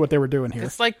thought I knew what they were doing here.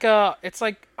 It's like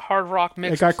hard rock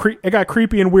mixed. It got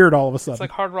creepy and weird all of a sudden. It's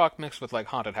like hard rock mixed with like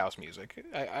haunted house music.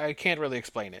 I can't really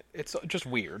explain it. It's just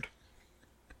weird.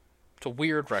 It's a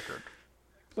weird record.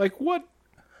 Like what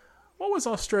was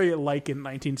Australia like in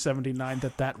 1979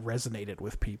 that resonated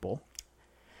with people?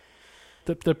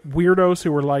 The weirdos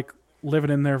who were like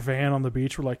living in their van on the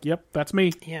beach were like, yep, that's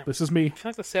me. Yeah. This is me. I feel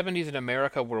like the 70s in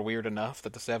America were weird enough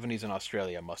that the 70s in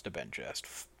Australia must have been just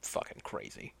fucking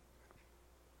crazy.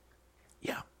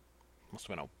 Yeah. Must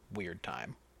have been a weird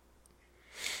time.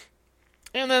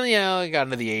 And then, you got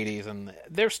into the 80s, and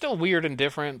they're still weird and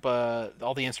different, but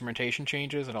all the instrumentation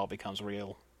changes, and it all becomes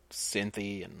real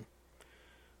synthy and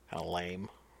kind of lame.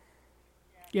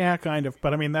 Yeah, kind of.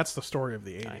 But, I mean, that's the story of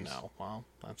the 80s. I know. Well,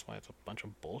 that's why it's a bunch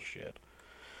of bullshit.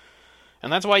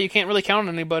 And that's why you can't really count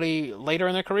on anybody later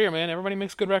in their career, man. Everybody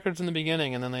makes good records in the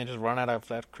beginning, and then they just run out of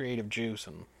that creative juice,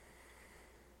 and,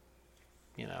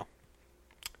 it's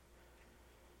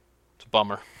a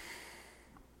bummer.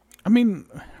 I mean,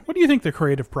 what do you think the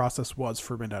creative process was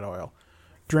for Midnight Oil?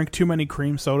 Drink too many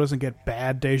cream sodas and get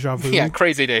bad deja vu? Yeah,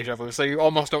 crazy deja vu, so you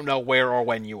almost don't know where or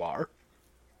when you are.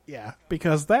 Yeah,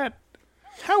 because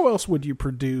how else would you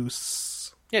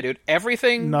produce... Yeah, dude,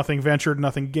 everything... Nothing ventured,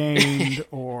 nothing gained,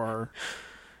 or...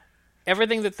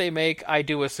 Everything that they make, I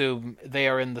do assume they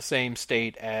are in the same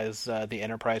state as the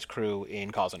Enterprise crew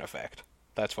in Cause and Effect.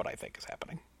 That's what I think is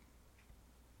happening.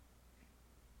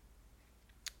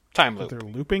 Time loop. They're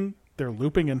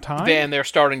looping in time?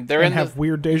 They're in have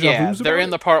weird deja vus. They're in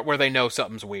the part where they know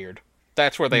something's weird.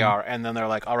 That's where they are, and then they're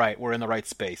like, all right, we're in the right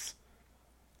space.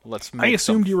 Let's make I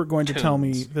assumed you were going to tell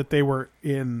me that they were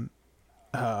in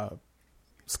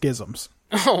Schisms.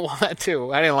 Oh, well, that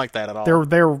too. I didn't like that at all.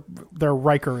 They're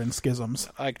Riker in Schisms.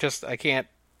 I can't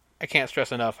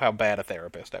stress enough how bad a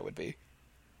therapist I would be.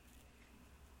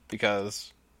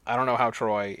 Because I don't know how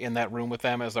Troy, in that room with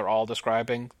them as they're all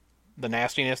describing the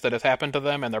nastiness that has happened to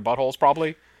them and their buttholes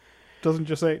probably. Doesn't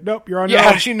just say, nope, you're on your own.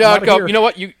 Yeah, she not go. You know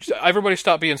what? Everybody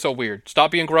stop being so weird. Stop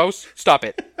being gross. Stop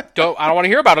it. I don't want to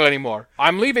hear about it anymore.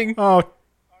 I'm leaving. Oh,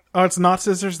 it's not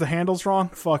scissors. The handle's wrong.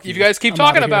 Fuck you. If you guys keep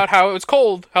talking about how it was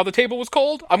cold, how the table was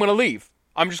cold, I'm gonna leave.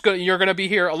 You're gonna be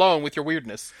here alone with your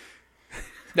weirdness.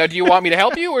 Now, do you want me to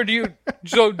help you, or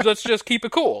so let's just keep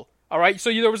it cool? All right,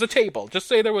 so there was a table. Just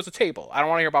say there was a table. I don't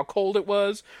want to hear about how cold it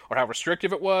was, or how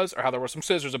restrictive it was, or how there were some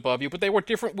scissors above you, but they were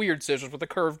different weird scissors with a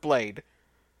curved blade.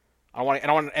 I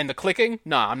don't want and the clicking?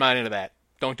 Nah, I'm not into that.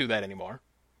 Don't do that anymore.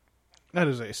 That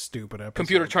is a stupid episode.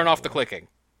 Computer, turn off the clicking.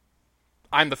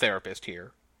 I'm the therapist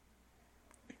here.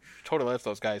 Totally lets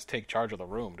those guys take charge of the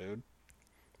room, dude.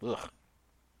 Ugh.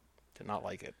 Did not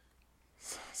like it.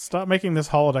 Stop making this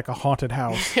holodeck a haunted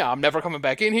house. Yeah, I'm never coming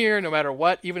back in here, no matter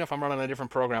what. Even if I'm running a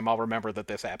different program, I'll remember that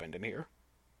this happened in here.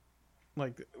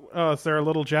 Like, is there a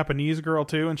little Japanese girl,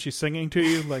 too, and she's singing to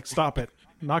you? Like, stop it.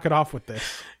 Knock it off with this.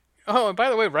 Oh, and by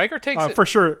the way, Riker takes it... For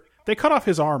sure. They cut off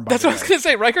his arm, That's what I was going to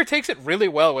say. Riker takes it really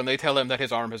well when they tell him that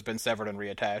his arm has been severed and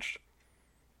reattached.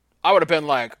 I would have been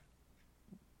like,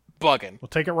 bugging. We'll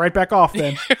take it right back off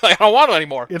then. Like, I don't want it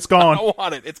anymore. It's gone. I don't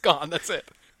want it. It's gone. That's it.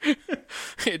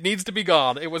 It needs to be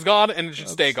gone. It was gone, and it should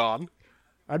stay gone.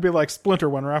 I'd be like Splinter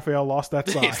when Raphael lost that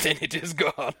sign. Then it is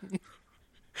gone.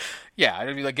 Yeah,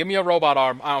 I'd be like, give me a robot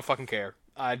arm. I don't fucking care.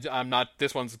 I'm not.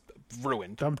 This one's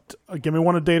ruined. Give me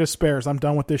one of Data's spares. I'm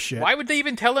done with this shit. Why would they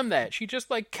even tell him that? She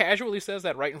just like casually says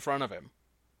that right in front of him.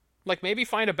 Like, maybe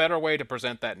find a better way to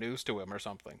present that news to him or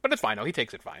something. But it's fine. No, he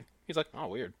takes it fine. He's like, oh,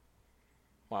 weird.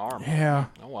 My arm. Yeah.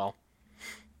 Oh, well.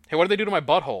 Hey, what did they do to my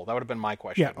butthole? That would have been my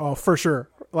question. Yeah, oh, for sure.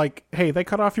 Like, hey, they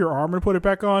cut off your arm and put it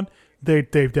back on.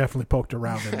 They've definitely poked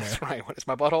around in there. That's right. What is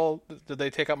my butthole? Did they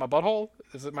take out my butthole?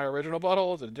 Is it my original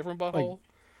butthole? Is it a different butthole?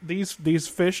 Like, these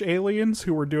fish aliens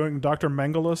who were doing Dr.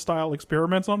 Mengele-style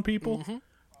experiments on people,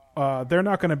 they're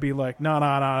not going to be like, no,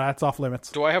 that's off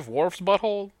limits. Do I have Worf's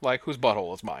butthole? Like, whose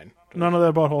butthole is mine? None of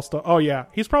that butthole stuff. Oh, yeah.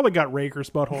 He's probably got Raker's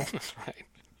butthole. That's right.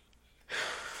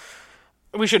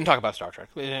 We shouldn't talk about Star Trek.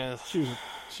 Yeah.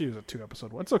 She was a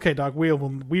 2-episode one. It's okay, Doc. We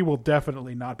will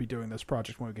definitely not be doing this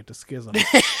project when we get to Schism.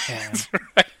 That's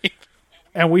right.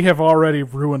 And we have already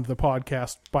ruined the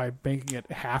podcast by making it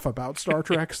half about Star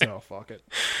Trek, so fuck it.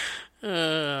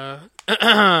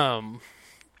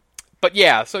 But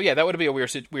yeah, that would be a weird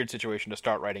situation to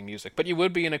start writing music. But you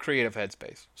would be in a creative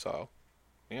headspace, so,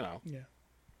 you know. Yeah.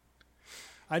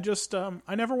 I just,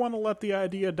 I never want to let the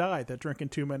idea die that drinking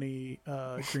too many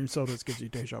cream sodas gives you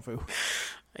deja vu.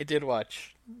 I did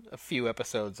watch a few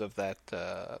episodes of that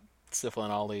Sifl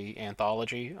and Ollie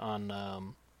anthology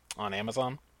on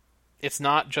Amazon. It's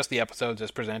not just the episodes as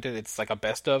presented, it's like a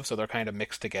best of, so they're kind of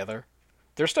mixed together.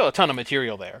 There's still a ton of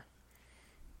material there.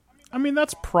 I mean,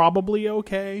 that's probably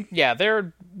okay. Yeah,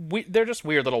 they're just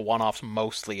weird little one-offs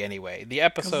mostly anyway. The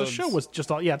episodes... The show was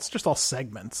just all... Yeah, it's just all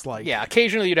segments. Like, yeah,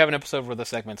 occasionally you'd have an episode where the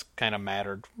segments kind of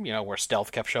mattered, you know, where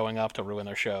Stealth kept showing up to ruin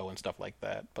their show and stuff like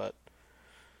that, but...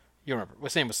 You remember,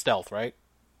 his name was Stealth, right?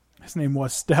 His name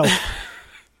was Stealth.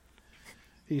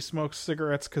 He smokes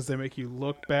cigarettes because they make you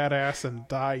look badass and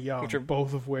die young,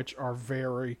 both of which are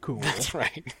very cool. That's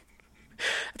right.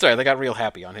 That's right, they got real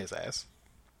happy on his ass.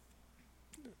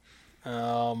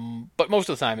 But most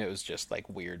of the time it was just like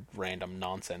weird, random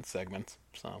nonsense segments.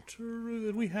 So true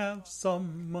that we have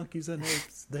some monkeys and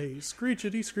apes. They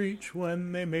screechity screech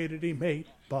when they matey mate,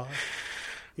 but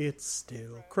it's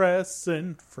still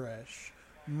crescent fresh.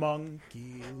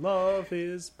 Monkey love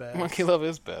is best. Monkey love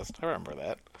is best. I remember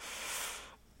that.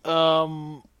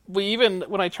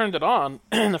 When I turned it on,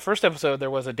 in the first episode there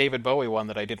was a David Bowie one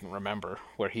that I didn't remember,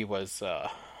 where he was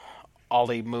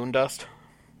Ollie Moondust.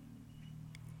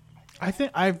 I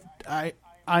think I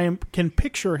can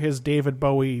picture his David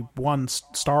Bowie one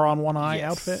star on one eye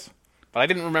outfit. But I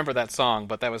didn't remember that song,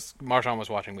 but that was Marjan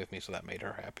was watching with me, so that made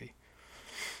her happy.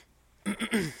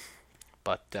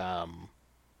 But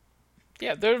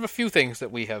yeah, there are a few things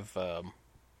that we've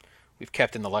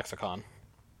kept in the lexicon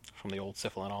from the old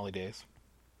Sifl and Ollie days.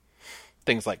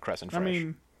 Things like Crescent Fresh. I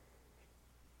mean,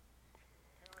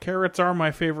 carrots are my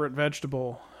favorite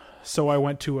vegetable. So I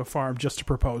went to a farm just to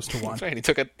propose to one. That's right. He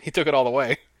took it all the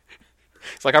way.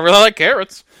 It's like, I really like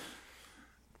carrots.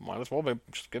 Might as well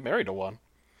just get married to one.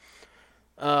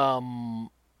 What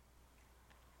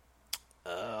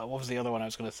was the other one I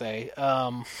was going to say?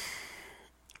 All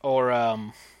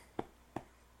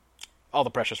the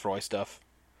Precious Roy stuff.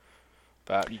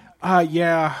 About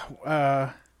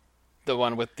the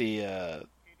one with the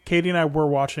Katie and I were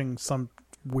watching some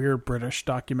weird British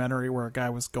documentary where a guy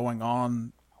was going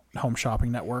on Home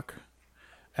Shopping Network,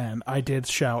 and I did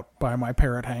shout by my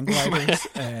parrot hang gliders,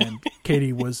 and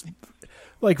Katie was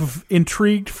like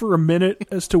intrigued for a minute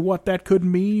as to what that could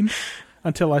mean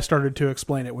until I started to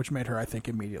explain it, which made her, I think,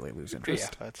 immediately lose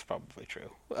interest. Yeah, that's probably true.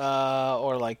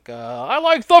 Or like, I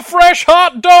like the fresh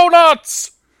hot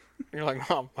donuts! You're like,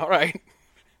 oh, all right.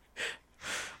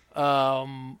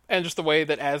 And just the way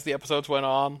that as the episodes went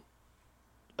on,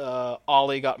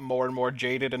 Ollie got more and more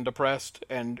jaded and depressed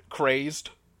and crazed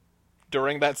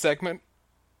during that segment.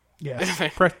 Yeah,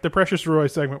 the Precious Roy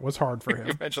segment was hard for him.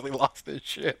 He eventually lost his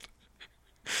shit.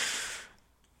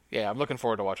 Yeah, I'm looking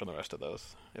forward to watching the rest of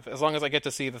those. As long as I get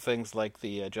to see the things like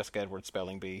the Jessica Edwards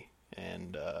spelling bee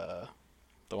and the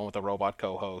one with the robot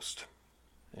co-host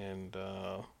and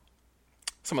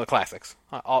some of the classics,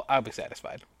 I'll be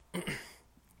satisfied.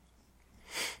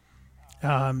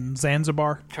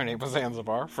 Zanzibar. Her name was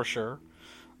Zanzibar, for sure.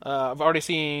 I've already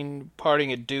seen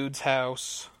Partying at Dude's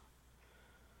House.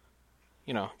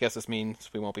 You know, guess this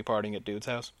means we won't be partying at Dude's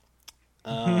house.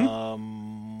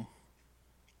 I'm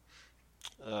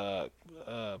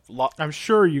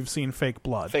sure you've seen Fake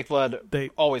Blood. Fake Blood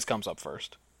always comes up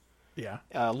first. Yeah.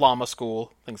 Llama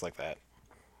School, things like that.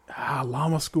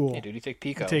 Llama school. Hey, dude, you take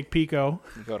Pico. You take Pico.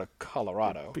 You go to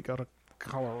Colorado. We go to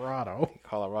Colorado.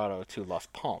 Colorado to Las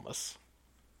Palmas.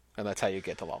 And that's how you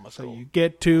get to Llama So School. you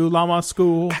get to Llama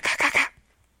school.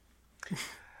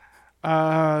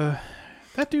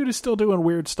 That dude is still doing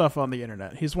weird stuff on the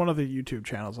internet. He's one of the YouTube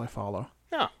channels I follow.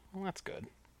 Oh, well, that's good.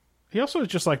 He also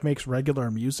just like makes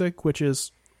regular music, which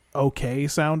is okay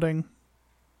sounding.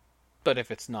 But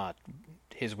if it's not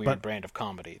his weird brand of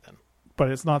comedy, then... But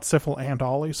it's not Sifl and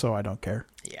Ollie, so I don't care.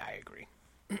 Yeah, I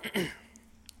agree.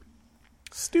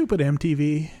 Stupid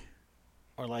MTV.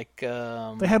 Or like...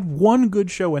 They had one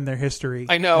good show in their history.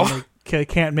 I know. And they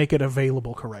can't make it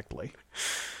available correctly.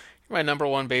 My number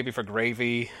one baby for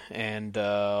Gravy, and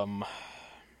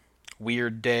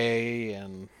Weird Day,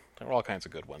 and there were all kinds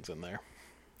of good ones in there.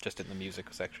 Just in the music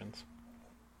sections.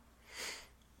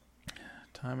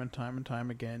 Time and time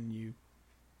again, you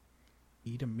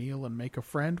eat a meal and make a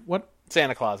friend. What?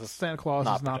 Santa Claus is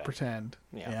not pretend.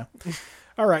 Yeah.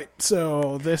 All right,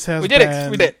 so this has We did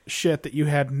it. shit that you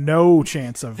had no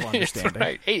chance of understanding. That's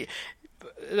right. Hey,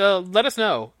 let us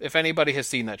know if anybody has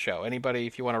seen that show. Anybody,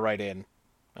 if you want to write in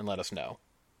and let us know.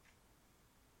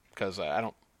 Because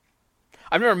I've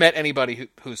never met anybody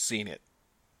who's seen it.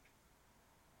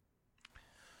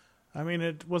 I mean,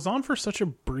 it was on for such a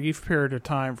brief period of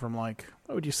time from, like,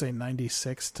 what would you say,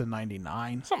 96 to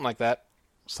 99? Something like that.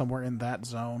 Somewhere in that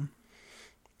zone.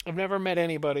 I've never met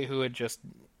anybody who had just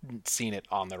seen it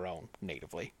on their own,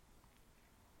 natively.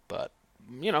 But,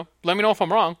 let me know if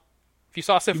I'm wrong. If you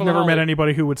saw Sifl You've never met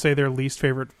anybody who would say their least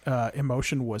favorite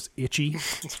emotion was itchy?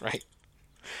 That's right.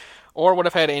 Or would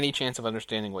have had any chance of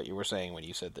understanding what you were saying when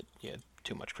you said that you had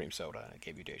too much cream soda and it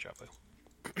gave you deja vu.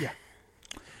 Yeah.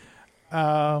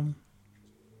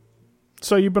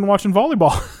 So you've been watching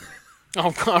volleyball.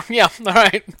 Oh, God. Yeah, all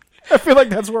right. I feel like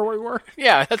that's where we were.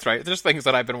 Yeah, that's right. There's things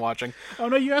that I've been watching. Oh,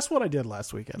 no, you asked what I did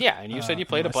last weekend. Yeah, and you said you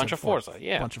played a bunch of Forza.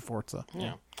 Yeah. A bunch of Forza.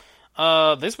 Yeah.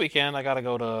 This weekend, I got to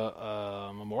go to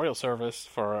a memorial service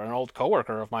for an old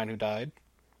coworker of mine who died.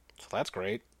 So that's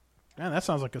great. Man, that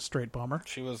sounds like a straight bummer.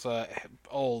 She was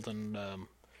old and, I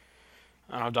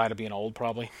don't know, died of being old,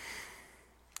 probably.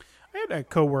 I had a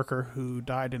coworker who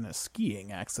died in a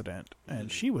skiing accident, and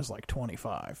she was like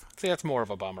 25. See, that's more of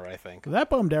a bummer, I think. That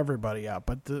bummed everybody out.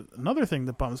 But another thing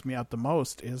that bums me out the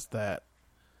most is that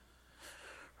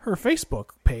her Facebook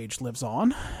page lives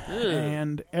on,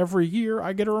 and every year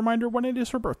I get a reminder when it is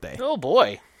her birthday. Oh,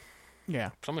 boy. Yeah.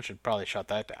 Someone should probably shut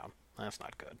that down. That's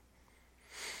not good.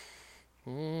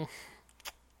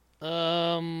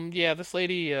 Yeah, this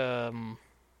lady,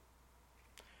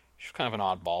 she's kind of an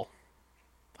oddball.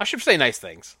 I should say nice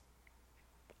things.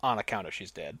 On account of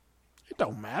she's dead. It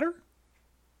don't matter.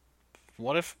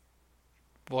 What if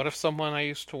someone I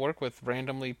used to work with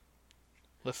randomly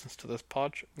listens to this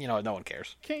pod? No one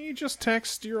cares. Can't you just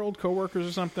text your old coworkers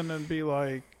or something and be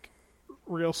like,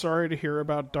 real sorry to hear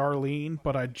about Darlene,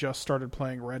 but I just started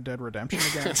playing Red Dead Redemption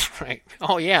again? That's right.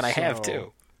 Oh, yeah, and I have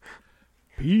too.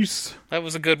 Peace. That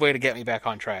was a good way to get me back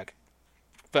on track.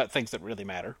 But things that really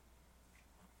matter.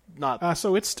 Not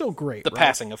so it's still great. The right?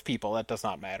 passing of people, that does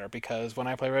not matter, because when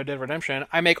I play Red Dead Redemption,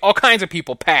 I make all kinds of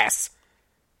people pass.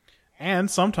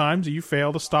 And sometimes you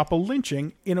fail to stop a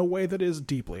lynching in a way that is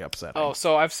deeply upsetting. Oh,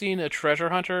 so I've seen a treasure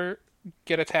hunter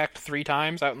get attacked 3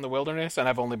 times out in the wilderness, and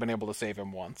I've only been able to save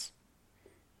him once.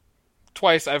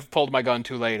 Twice I've pulled my gun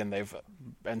too late,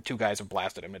 and 2 guys have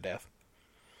blasted him to death.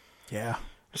 Yeah.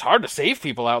 It's hard to save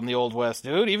people out in the Old West,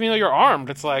 dude. Even though you're armed,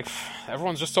 it's like,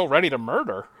 everyone's just so ready to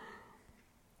murder.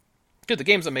 Dude, the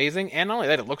game's amazing, and not only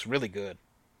that, it looks really good.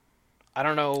 I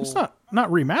don't know... It's not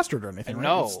remastered or anything, right?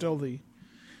 No. It's still the...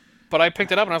 But I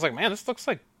picked it up, and I was like, man, this looks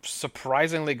like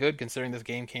surprisingly good, considering this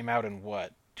game came out in,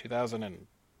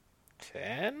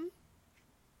 2010?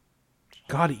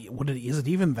 God, is it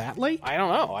even that late? I don't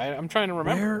know. I'm trying to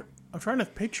remember. I'm trying to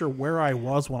picture where I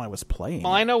was when I was playing.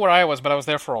 Well, I know where I was, but I was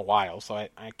there for a while, so I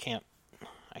can't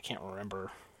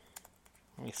remember.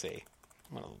 Let me see.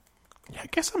 Yeah, I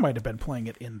guess I might have been playing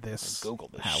it in this Google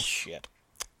this house. shit.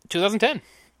 2010.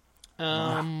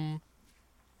 Wow.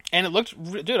 And it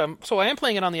looked... Dude, I am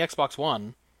playing it on the Xbox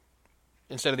One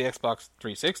instead of the Xbox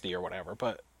 360 or whatever,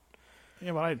 but...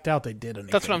 Yeah, but I doubt they did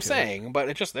anything. That's what I'm to saying, it. but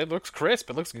it looks crisp,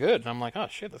 it looks good, and I'm like, oh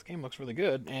shit, this game looks really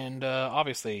good, and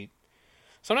obviously...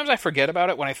 Sometimes I forget about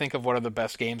it when I think of what are the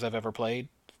best games I've ever played.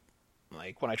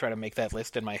 Like, when I try to make that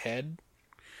list in my head.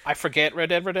 I forget Red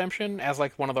Dead Redemption as,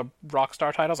 like, one of the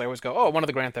Rockstar titles. I always go, oh, one of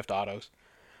the Grand Theft Autos.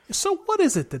 So what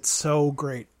is it that's so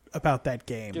great about that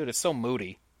game? Dude, it's so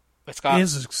moody. It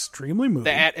is extremely moody.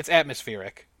 It's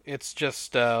atmospheric. It's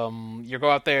just, you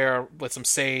go out there with some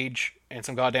sage and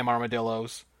some goddamn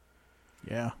armadillos.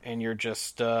 Yeah. And you're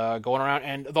just going around,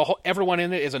 and everyone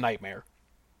in it is a nightmare.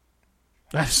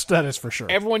 That is for sure.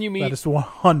 Everyone you meet that is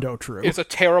hundo true. is a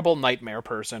terrible nightmare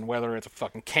person, whether it's a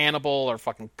fucking cannibal or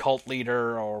fucking cult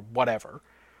leader or whatever.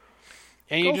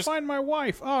 And you Go just find my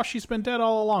wife. Oh, she's been dead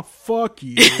all along. Fuck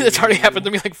you. It's already happened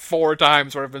to me like 4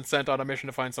 times where I've been sent on a mission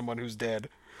to find someone who's dead.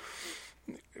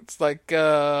 It's like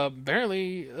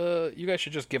apparently you guys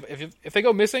should just give if they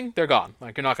go missing, they're gone.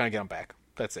 Like you're not gonna get them back.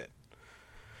 That's it.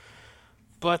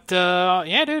 But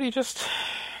yeah, dude, you just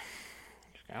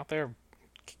out there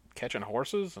catching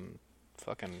horses and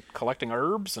fucking collecting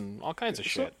herbs and all kinds of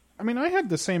shit. I mean, I had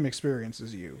the same experience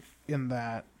as you in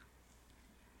that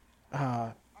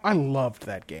I loved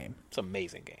that game. It's an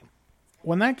amazing game.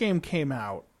 When that game came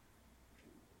out,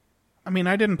 I mean,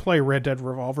 I didn't play Red Dead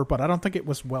Revolver, but I don't think it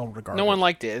was well regarded. No one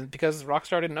liked it because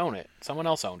Rockstar didn't own it. Someone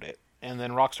else owned it. And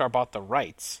then Rockstar bought the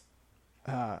rights.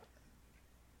 And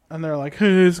they're like,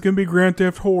 hey, it's going to be Grand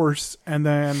Theft Horse. And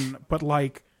then, but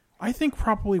like, I think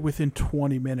probably within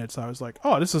 20 minutes, I was like,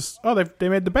 they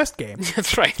made the best game.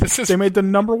 That's right. They made the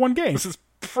 #1 game. This is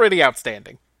pretty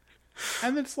outstanding.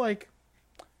 And it's like,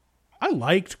 I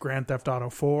liked Grand Theft Auto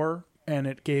 4, and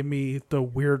it gave me the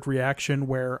weird reaction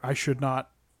where I should not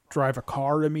drive a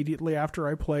car immediately after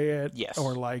I play it. Yes.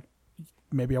 Or like,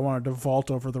 maybe I wanted to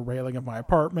vault over the railing of my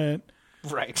apartment.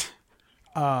 Right.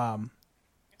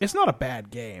 It's not a bad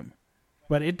game,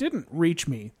 but it didn't reach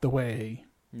me the way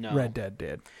No. Red Dead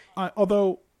did.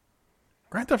 Although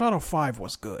Grand Theft Auto 5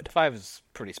 was good. 5 is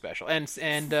pretty special. And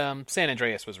San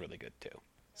Andreas was really good too.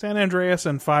 San Andreas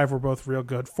and 5 were both real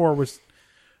good. 4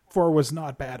 was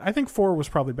not bad. I think 4 was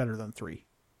probably better than 3.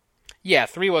 Yeah,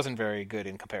 3 wasn't very good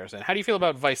in comparison. How do you feel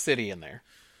about Vice City in there?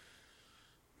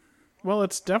 Well,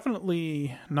 it's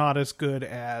definitely not as good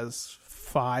as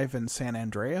 5 and San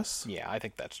Andreas. Yeah, I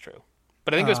think that's true.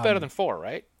 But I think it was better than 4,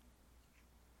 right?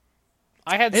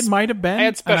 It might have been. I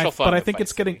had special fun but I with think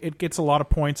Vice it gets a lot of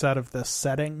points out of the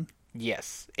setting.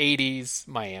 Yes, 80s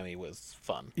Miami was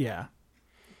fun. Yeah.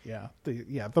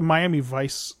 The Miami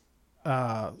Vice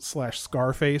 /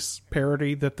 Scarface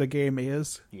parody that the game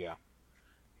is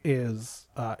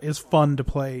fun to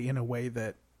play in a way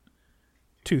that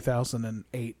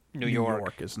 2008 New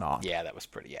York is not. Yeah, that was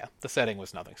pretty. Yeah, the setting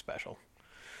was nothing special.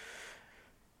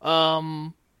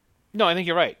 No, I think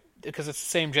you're right because it's the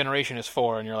same generation as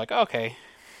 4, and you're like, okay,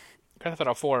 Grand Theft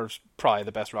Auto 4 is probably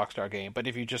the best Rockstar game. But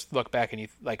if you just look back and you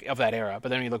like of that era, but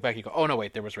then when you look back, you go, oh no,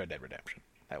 wait, there was Red Dead Redemption.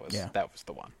 That was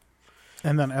the one.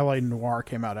 And then LA Noire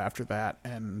came out after that,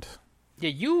 and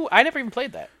I never even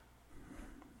played that.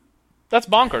 That's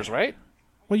bonkers, right?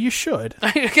 Well, you should.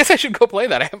 I guess I should go play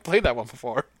that. I haven't played that one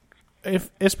before.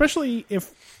 Especially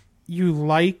if you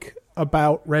like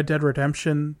about Red Dead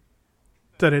Redemption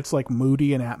that it's like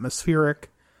moody and atmospheric,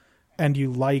 and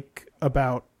you like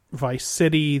about Vice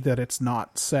City that it's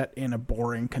not set in a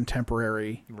boring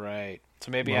contemporary right.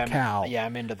 So maybe locale.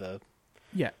 I'm into the.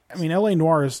 Yeah, I mean, L.A.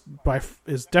 Noire is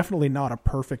definitely not a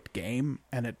perfect game,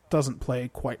 and it doesn't play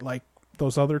quite like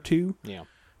those other two. Yeah.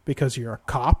 Because you're a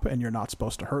cop and you're not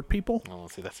supposed to hurt people. Oh,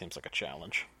 see, that seems like a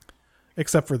challenge.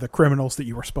 Except for the criminals that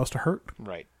you were supposed to hurt.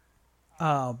 Right.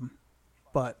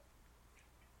 But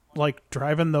like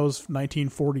driving those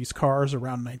 1940s cars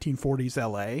around 1940s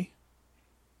LA.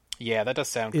 Yeah, that does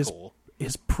sound cool.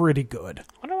 Is pretty good. I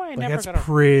wonder why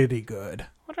pretty good. I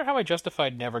wonder how I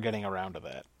justified never getting around to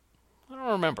that. I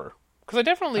don't remember. Because I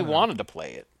definitely wanted to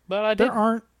play it, but I didn't. There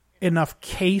aren't enough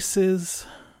cases,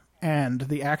 and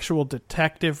the actual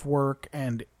detective work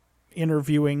and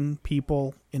interviewing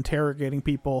people, interrogating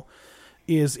people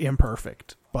is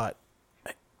imperfect. But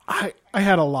I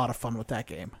had a lot of fun with that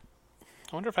game.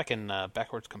 I wonder if I can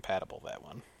backwards compatible that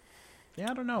one. Yeah,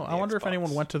 I don't know. I wonder if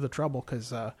anyone went to the trouble,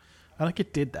 because I think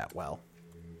it did that well.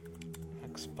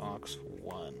 Xbox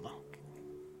One.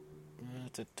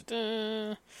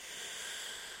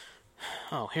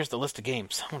 Oh, here's the list of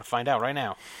games. I'm going to find out right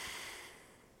now.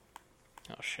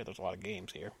 Oh, shit, there's a lot of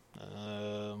games here.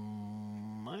 I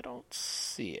don't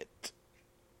see it.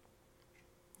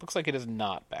 Looks like it is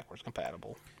not backwards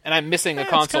compatible. And I'm missing a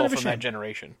console from that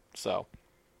generation, so...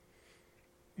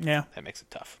 Yeah. That makes it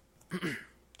tough.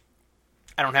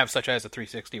 I don't have such as a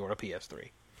 360 or a PS3.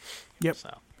 Yep.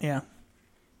 So. Yeah.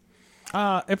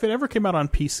 If it ever came out on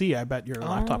PC, I bet your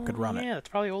laptop could run it. Yeah, it's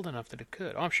probably old enough that it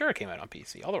could. Oh, I'm sure it came out on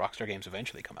PC. All the Rockstar games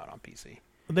eventually come out on PC.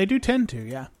 They do tend to,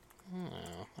 yeah.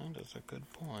 Oh, that is a good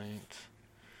point.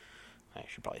 I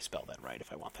should probably spell that right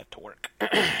if I want that to work.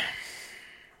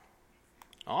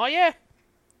 Oh, yeah.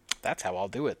 That's how I'll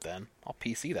do it, then. I'll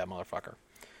PC that motherfucker.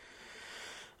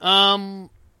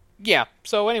 Yeah.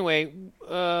 So anyway,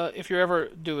 if you're ever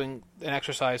doing an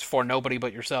exercise for nobody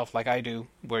but yourself, like I do,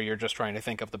 where you're just trying to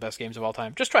think of the best games of all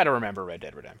time, just try to remember Red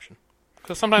Dead Redemption.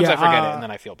 Because sometimes I forget it and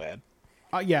then I feel bad.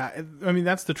 Yeah, I mean,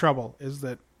 that's the trouble, is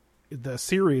that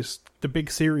the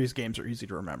big series games are easy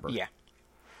to remember. Yeah.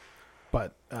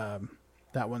 But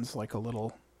that one's like a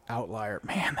little outlier.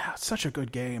 Man, that's such a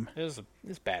good game. It's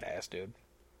badass, dude.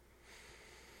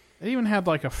 It even had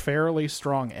like a fairly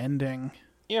strong ending.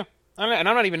 Yeah. And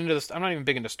I'm not even into this. I'm not even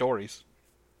big into stories,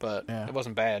 but It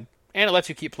wasn't bad. And it lets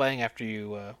you keep playing after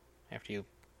you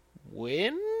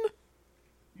win.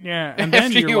 Yeah, and then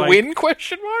after you win?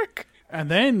 Question mark. And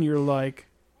then you're like,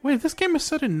 wait, this game is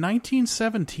set in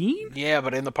 1917? Yeah,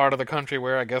 but in the part of the country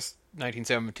where I guess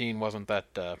 1917 wasn't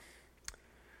that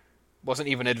wasn't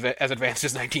even as advanced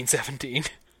as 1917.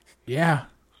 Yeah.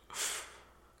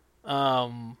 Or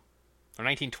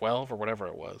 1912 or whatever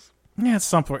it was. Yeah, it's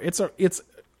something. It's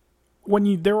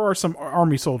when there are some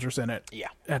army soldiers in it. Yeah.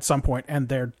 At some point, and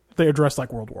they're dressed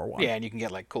like World War I. Yeah, and you can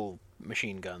get like cool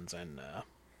machine guns and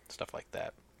stuff like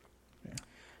that.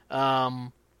 Yeah.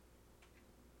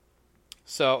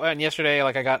 So and yesterday,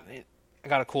 like I got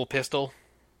a cool pistol,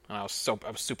 and I was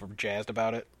super jazzed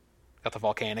about it. Got the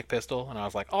volcanic pistol, and I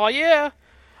was like, oh yeah,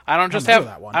 I don't just have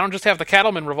the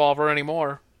Cattleman revolver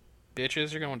anymore,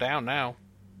 bitches. You're going down now.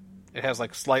 It has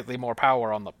like slightly more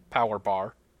power on the power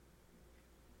bar.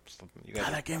 So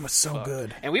God, that game was so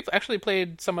good. And we actually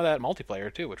played some of that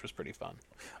multiplayer too, which was pretty fun.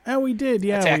 Oh, we did,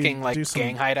 yeah. Attacking like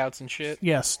gang hideouts and shit.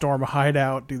 Yeah, storm a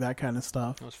hideout, do that kind of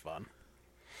stuff. It was fun.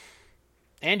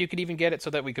 And you could even get it so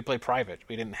that we could play private.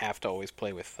 We didn't have to always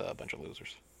play with a bunch of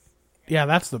losers. Yeah,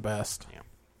 that's the best. Yeah.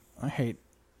 I hate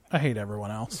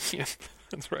everyone else. Yeah,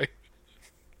 that's right.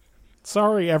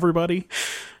 Sorry, everybody.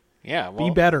 Yeah, well,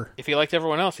 be better. If he liked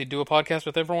everyone else, he'd do a podcast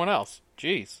with everyone else.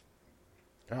 Jeez.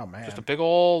 Oh, man. Just a big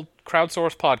old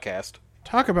crowdsourced podcast.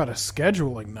 Talk about a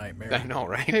scheduling nightmare. I know,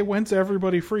 right? Hey, when's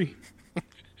everybody free?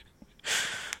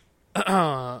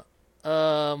 So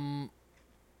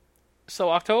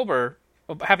October...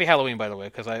 Happy Halloween, by the way,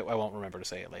 because I won't remember to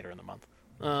say it later in the month.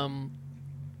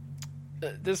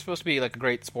 This is supposed to be like a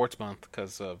great sports month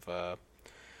because of...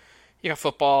 you got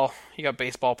football, you got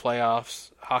baseball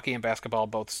playoffs, hockey and basketball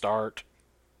both start.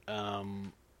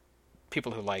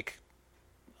 People who like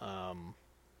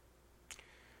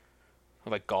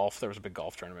golf, there was a big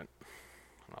golf tournament. I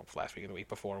don't know, last week or the week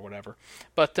before or whatever.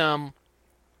 But so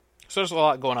there's a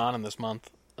lot going on in this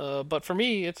month. But for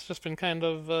me, it's just been kind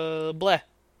of bleh.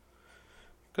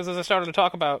 Because as I started to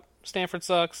talk about, Stanford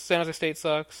sucks, San Jose State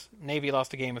sucks, Navy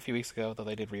lost a game a few weeks ago, though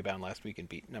they did rebound last week and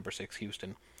beat number 6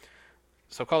 Houston.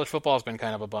 So college football has been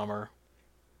kind of a bummer.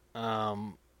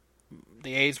 The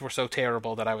A's were so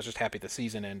terrible that I was just happy the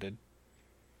season ended.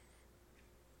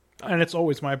 And it's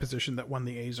always my position that when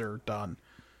the A's are done,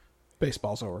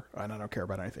 baseball's over, and I don't care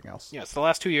about anything else. Yeah, so the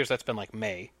last 2 years that's been like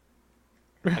May.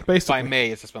 Like basically. By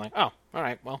May, it's just been like, oh, all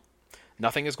right, well,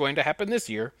 nothing is going to happen this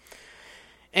year.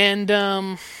 And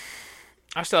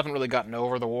I still haven't really gotten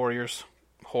over the Warriors'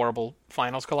 horrible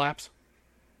finals collapse.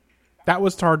 That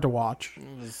was hard to watch.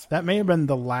 That may have been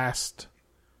the last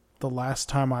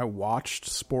time I watched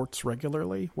sports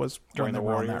regularly was during when the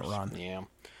they Warriors. were on that run. Yeah.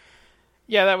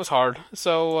 Yeah, that was hard.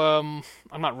 So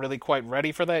I'm not really quite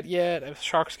ready for that yet.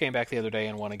 Sharks came back the other day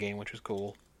and won a game, which was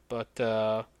cool. But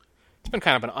it's been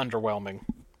kind of an underwhelming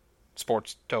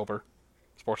Sports-tober.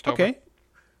 Okay.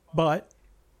 But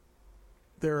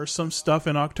there are some stuff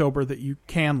in October that you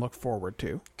can look forward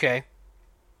to. Okay.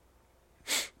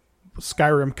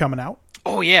 Skyrim coming out.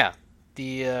 Oh, yeah.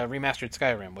 The remastered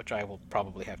Skyrim, which I will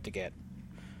probably have to get.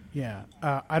 Yeah.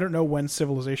 I don't know when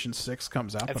Civilization 6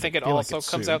 comes out. I think it also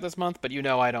comes out this month, but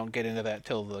I don't get into that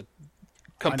till the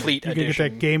complete edition. You can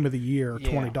get that Game of the Year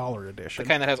 $20 edition. The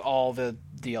kind that has all the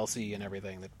DLC and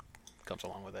everything that comes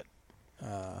along with it.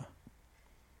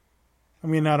 I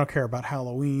mean, I don't care about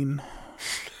Halloween.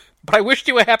 But I wished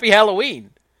you a happy Halloween.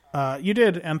 You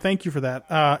did, and thank you for that.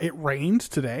 It rained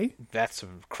today. That's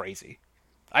crazy.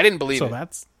 I didn't believe it.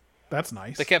 So that's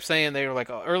nice. They kept saying, they were like,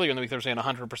 earlier in the week they were saying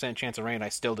 100% chance of rain. I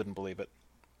still didn't believe it.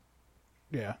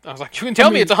 Yeah. I was like, you can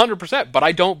tell me it's 100%, but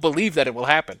I don't believe that it will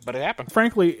happen. But it happened.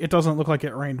 Frankly, it doesn't look like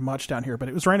it rained much down here, but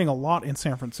it was raining a lot in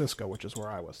San Francisco, which is where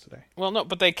I was today. Well, no,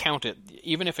 but they count it.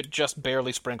 Even if it just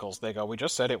barely sprinkles, they go, we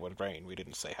just said it would rain. We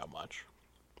didn't say how much.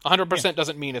 100%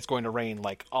 doesn't mean it's going to rain,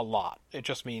 like, a lot. It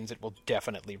just means it will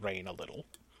definitely rain a little.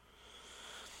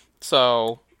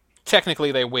 So,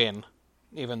 technically they win,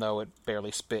 even though it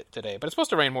barely spit today. But it's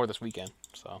supposed to rain more this weekend,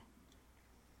 so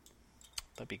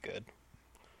that'd be good.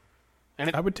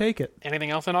 I would take it.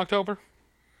 Anything else in October?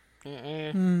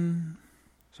 Is there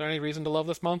any reason to love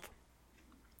this month?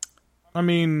 I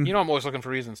mean, You know, I'm always looking for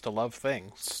reasons to love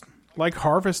things. like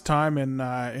Harvest Time in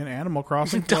Animal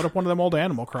Crossing. Load up one of them old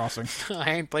Animal Crossing.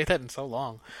 I ain't played that in so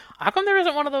long. How come there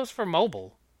isn't one of those for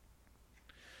mobile?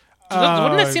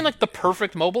 Wouldn't that seem like the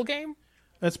perfect mobile game?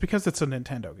 That's because it's a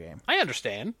Nintendo game. I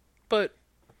understand, but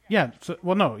Yeah.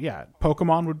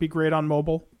 Pokemon would be great on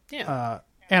mobile. yeah,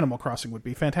 Animal Crossing would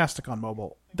be fantastic on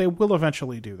mobile. They will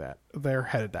eventually do that. They're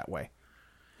headed that way.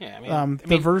 yeah. I mean,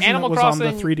 The version Animal that was Crossing,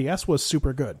 on the 3DS was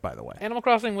super good, by the way. Animal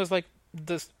Crossing was like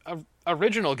this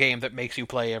original game that makes you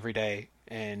play every day,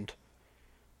 and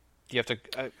you have to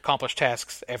accomplish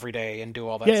tasks every day and do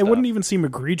all that Yeah, stuff. it wouldn't even seem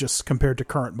egregious compared to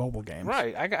current mobile games.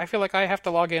 Right. I feel like I have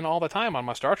to log in all the time on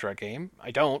my Star Trek game.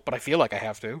 I don't, but I feel like I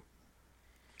have to.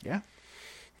 Yeah.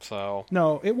 So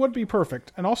No, it would be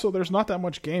perfect. And also, there's not that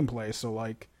much gameplay, so,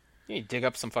 like... you dig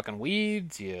up some fucking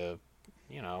weeds, you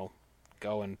know,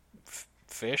 go and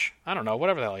fish. I don't know,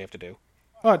 whatever the hell you have to do.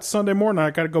 Oh, it's Sunday morning, I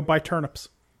gotta go buy turnips.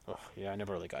 Ugh, yeah, I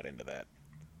never really got into that.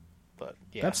 But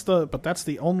yeah, That's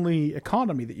the only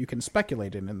economy that you can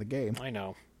speculate in the game. I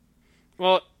know.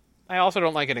 Well, I also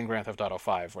don't like it in Grand Theft Auto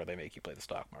 5 where they make you play the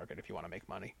stock market if you want to make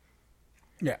money.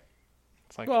 Yeah.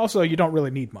 It's like Well, also, you don't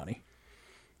really need money.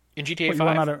 in GTA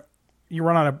What, 5. you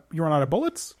run out of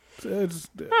bullets? No,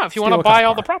 if you want to buy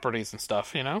all the properties and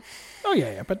stuff, you know. Oh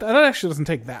yeah, but that actually doesn't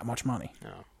take that much money.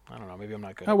 No, I don't know. Maybe I'm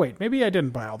not good. Oh wait, maybe I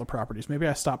didn't buy all the properties. Maybe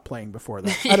I stopped playing before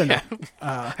that. I don't know.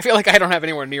 I feel like I don't have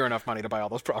anywhere near enough money to buy all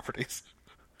those properties.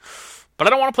 But I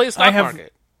don't want to play the stock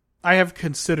market. I have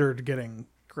considered getting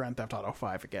Grand Theft Auto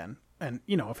 5 again. And,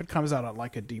 if it comes out at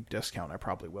like a deep discount, I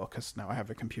probably will, because now I have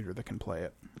a computer that can play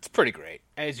it. It's pretty great,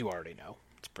 as you already know.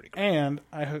 It's pretty great. And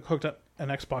I hooked up an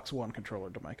Xbox One controller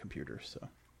to my computer, so...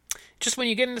 Just when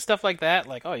you get into stuff like that,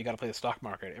 like, oh, you got to play the stock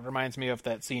market. It reminds me of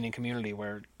that scene in Community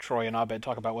where Troy and Abed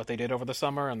talk about what they did over the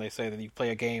summer, and they say that you play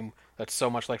a game that's so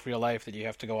much like real life that you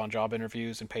have to go on job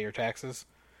interviews and pay your taxes.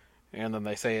 And then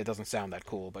they say it doesn't sound that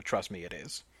cool, but trust me, it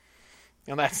is.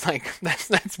 And that's like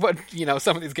that's what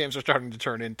some of these games are starting to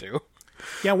turn into.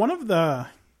 Yeah, one of the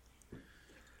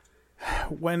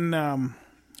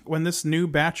when this new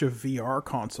batch of VR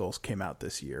consoles came out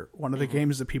this year, one of the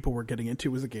games that people were getting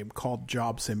into was a game called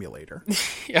Job Simulator.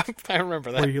 Yeah, I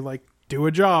remember that. Where you like do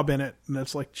a job in it, and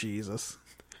it's like Jesus.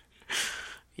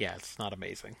 Yeah, it's not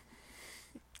amazing.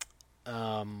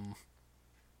 But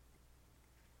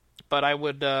I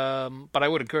would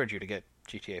encourage you to get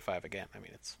GTA 5 again. I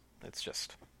mean, it's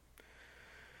just,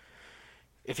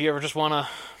 if you ever just want to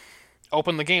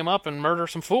open the game up and murder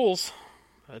some fools,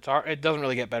 it doesn't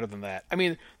really get better than that. I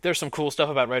mean, there's some cool stuff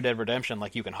about Red Dead Redemption,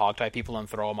 like you can hogtie people and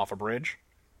throw them off a bridge,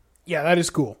 Yeah, that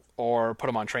is cool. or put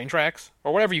them on train tracks,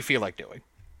 or whatever you feel like doing.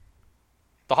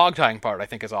 The hogtying part, I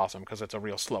think, is awesome because it's a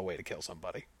real slow way to kill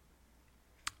somebody.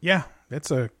 Yeah, it's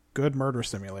a good murder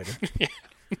simulator.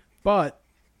 But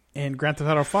in Grand Theft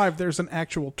Auto 5, there's an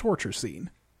actual torture scene.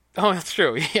 Oh, that's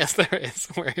true. Yes, there is.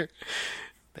 Where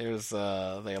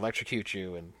they electrocute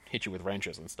you and hit you with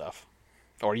wrenches and stuff,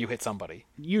 or you hit somebody.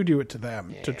 You do it to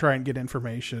them to try and get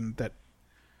information that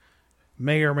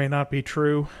may or may not be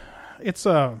true. It's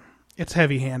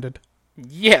heavy-handed.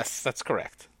 Yes, that's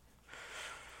correct.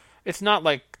 It's not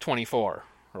like 24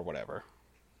 or whatever.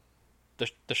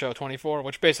 The show 24,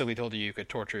 which basically told you could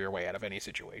torture your way out of any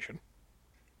situation.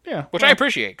 Yeah, Which I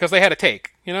appreciate, because they had a take,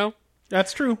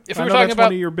 That's true. If we I were know talking that's about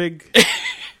one of your big,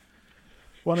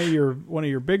 one of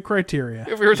your big criteria.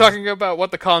 If we were talking about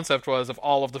what the concept was of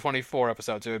all of the 24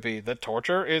 episodes, it would be that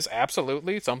torture is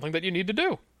absolutely something that you need to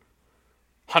do.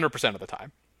 100% of the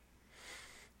time.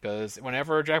 Because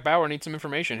whenever Jack Bauer needs some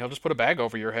information, he'll just put a bag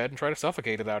over your head and try to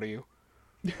suffocate it out of you.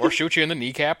 Or shoot you in the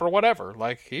kneecap or whatever.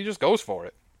 Like, he just goes for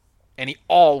it. And he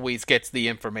always gets the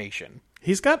information.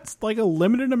 He's got like a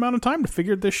limited amount of time to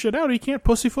figure this shit out. He can't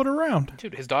pussyfoot around.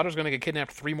 Dude, his daughter's going to get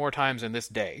kidnapped 3 more times in this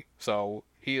day. So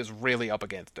he is really up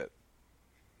against it.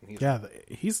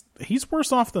 He's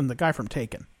worse off than the guy from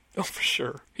Taken. Oh, for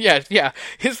sure. Yeah.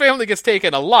 His family gets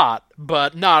taken a lot,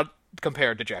 but not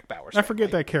compared to Jack Bauer's I forget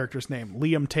family. that character's name.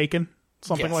 Liam Taken?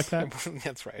 Something like that.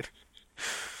 That's right.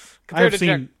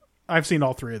 Compared I've seen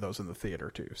all 3 of those in the theater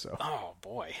too, so. Oh,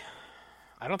 boy.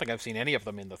 I don't think I've seen any of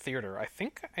them in the theater. I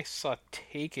think I saw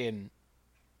Taken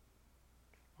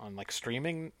on, like,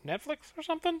 streaming Netflix or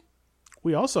something.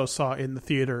 We also saw in the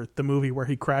theater the movie where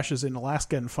he crashes in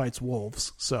Alaska and fights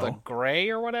wolves, so. The Gray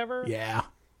or whatever? Yeah.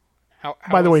 How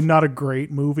By the way, not a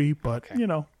great movie, but, Okay.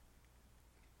 I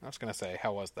was going to say,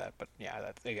 how was that? But, yeah,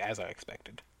 that's as I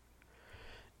expected.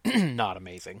 Not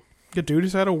amazing. the dude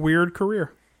has had a weird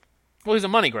career. Well, he's a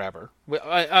money grabber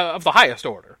of the highest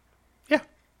order. Yeah.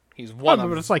 He's one But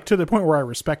of... it's like to the point where I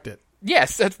respect it.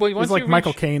 Yes, that's what It's like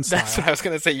Michael Caine style. That's what I was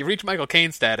going to say. You reach Michael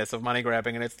Caine status of money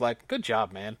grabbing, and it's like, good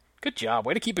job, man. Good job.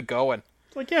 Way to keep it going.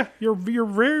 It's like, yeah, you're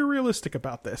very realistic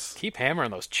about this. Keep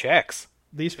hammering those checks.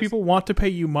 These people want to pay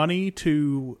you money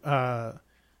to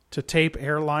tape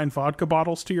airline vodka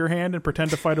bottles to your hand and pretend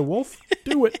to fight a wolf.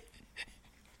 Do it.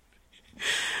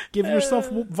 Give yourself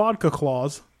vodka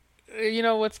claws. You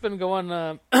know what's been going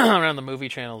around the movie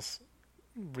channels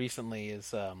recently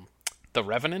is The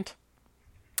Revenant.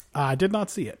 I did not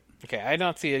see it. Okay, I did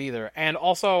not see it either. And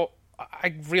also,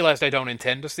 I realized I don't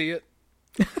intend to see it.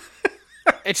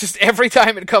 It's just every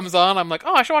time it comes on, I'm like,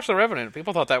 oh, I should watch The Revenant.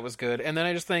 People thought that was good. And then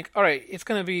I just think, all right, this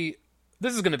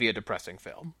is going to be a depressing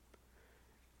film.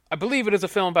 I believe it is a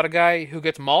film about a guy who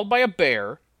gets mauled by a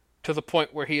bear to the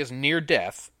point where he is near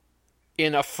death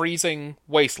in a freezing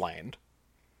wasteland.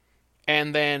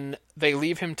 And then they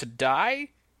leave him to die.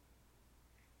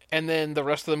 And then the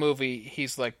rest of the movie,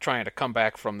 he's like trying to come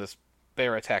back from this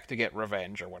bear attack to get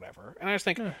revenge or whatever. And I just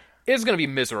think it's going to be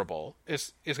miserable.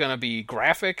 It's going to be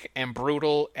graphic and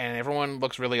brutal, and everyone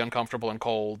looks really uncomfortable and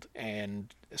cold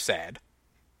and sad.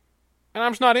 And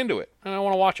I'm just not into it. And I don't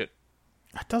want to watch it.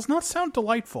 That does not sound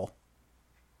delightful.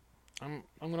 I'm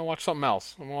going to watch something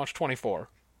else. I'm going to watch 24.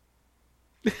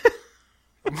 I'm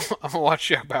going to watch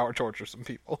Jack Bauer torture some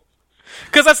people.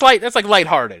 Because that's like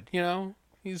lighthearted, you know?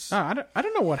 I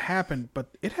don't know what happened, but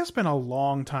it has been a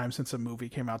long time since a movie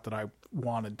came out that I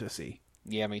wanted to see.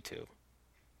 Yeah, me too.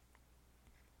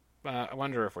 I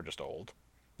wonder if we're just old.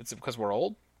 It's because we're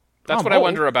old? That's what I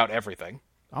wonder about everything.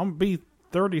 I'll be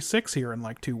 36 here in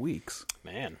like 2 weeks.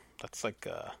 Man, that's like...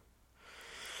 It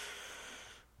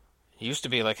used to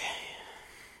be like...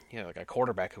 like a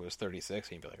quarterback who was 36,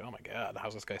 and you'd be like, oh my god,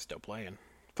 how's this guy still playing?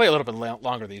 Play a little bit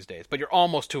longer these days, but you're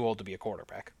almost too old to be a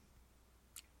quarterback.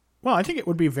 Well, I think it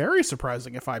would be very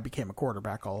surprising if I became a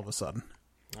quarterback all of a sudden.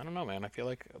 I don't know, man. I feel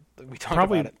like we talked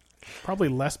about it. Probably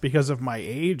less because of my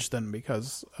age than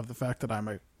because of the fact that I'm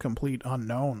a complete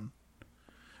unknown.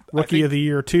 Rookie of the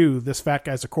year, too. This fat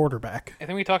guy's a quarterback. I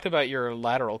think we talked about your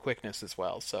lateral quickness as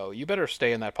well, so you better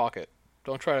stay in that pocket.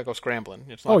 Don't try to go scrambling.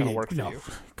 It's not going to work for you.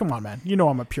 Come on, man. You know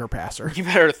I'm a pure passer. You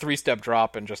better 3-step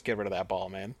drop and just get rid of that ball,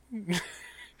 man.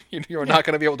 You're not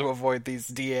going to be able to avoid these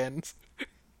DNs.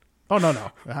 Oh,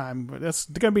 no. It's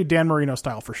going to be Dan Marino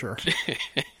style for sure.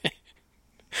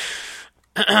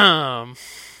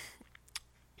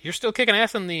 You're still kicking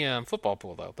ass in the football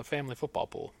pool, though. The family football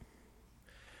pool.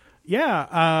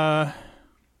 Yeah.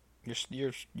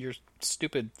 Your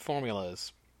stupid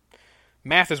formulas.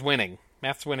 Math is winning.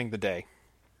 Math's winning the day.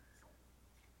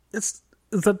 Is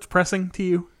that depressing to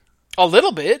you? A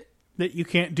little bit. That you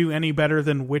can't do any better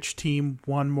than which team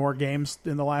won more games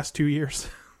in the last 2 years?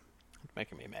 It's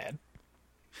making me mad.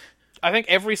 I think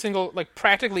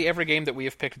practically every game that we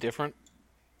have picked different,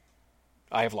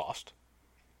 I have lost.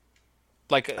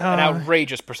 Like, an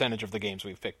outrageous percentage of the games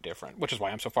we've picked different, which is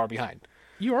why I'm so far behind.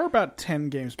 You are about 10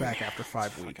 games back after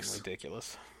 5 weeks. Fucking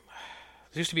ridiculous.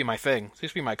 This used to be my thing. This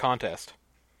used to be my contest.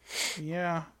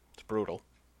 Yeah. It's brutal.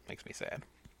 Makes me sad.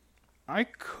 I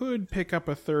could pick up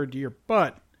a third year,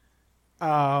 but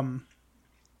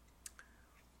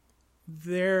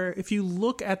if you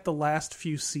look at the last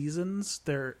few seasons,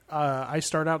 I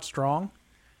start out strong,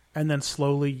 and then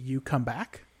slowly you come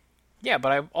back. Yeah,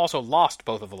 but I've also lost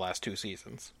both of the last 2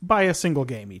 seasons. By a single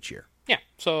game each year. Yeah,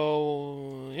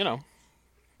 so,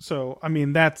 So, I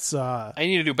mean, that's... I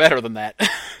need to do better than that.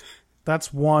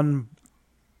 That's one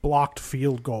blocked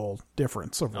field goal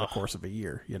difference over the course of a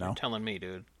year, you know? You're telling me,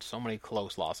 dude. So many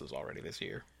close losses already this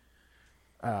year.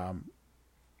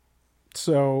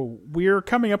 So we're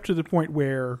coming up to the point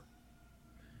where,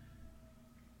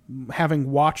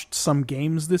 having watched some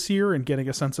games this year and getting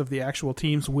a sense of the actual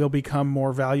teams will become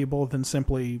more valuable than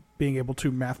simply being able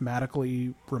to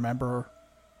mathematically remember,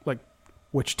 like,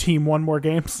 which team won more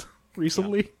games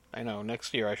recently. Yeah, I know.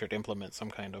 Next year I should implement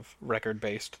some kind of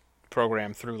record-based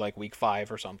program through, like, week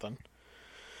 5 or something.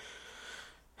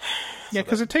 Yeah,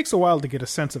 because it takes a while to get a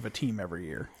sense of a team every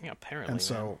year. Yeah, apparently. And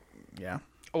so, yeah.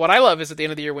 What I love is at the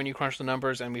end of the year when you crunch the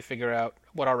numbers and we figure out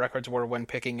what our records were when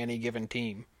picking any given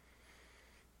team.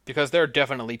 Because there are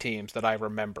definitely teams that I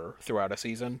remember throughout a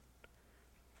season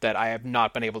that I have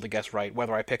not been able to guess right,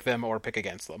 whether I pick them or pick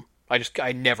against them.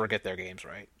 I never get their games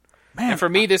right. Man, and for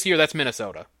me this year, that's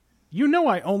Minnesota. You know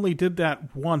I only did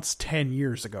that once 10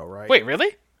 years ago, right? Wait,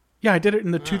 really? Yeah, I did it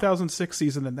in the 2006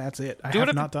 season, and that's it. I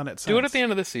have not done it since. Do it at the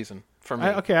end of this season for me.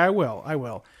 Okay, I will.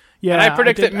 Yeah, and I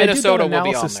predict that Minnesota will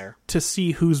be on there. To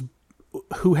see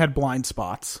who had blind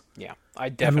spots. Yeah, I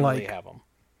definitely have them.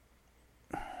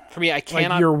 For me, I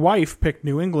cannot... Like, your wife picked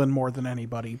New England more than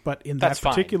anybody, but in that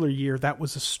particular year, that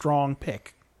was a strong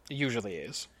pick. It usually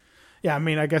is. Yeah, I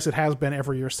mean, I guess it has been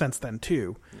every year since then,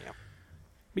 too. Yeah.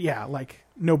 But yeah, like,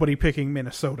 nobody picking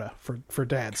Minnesota for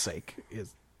Dad's sake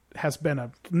has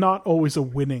been not always a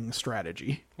winning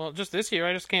strategy. Well, just this year,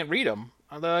 I just can't read them.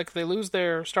 They lose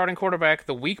their starting quarterback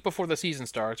the week before the season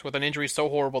starts with an injury so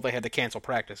horrible they had to cancel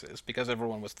practices because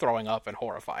everyone was throwing up and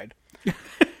horrified.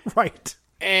 Right.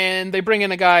 And they bring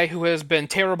in a guy who has been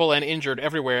terrible and injured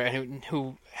everywhere and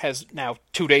who has now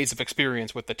 2 days of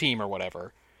experience with the team or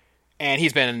whatever. And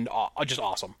he's been just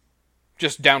awesome.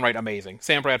 Just downright amazing.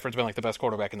 Sam Bradford's been like the best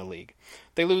quarterback in the league.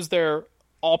 They lose their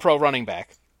all-pro running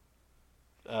back,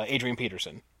 Adrian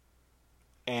Peterson,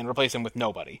 and replace him with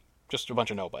nobody. Just a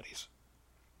bunch of nobodies.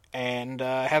 And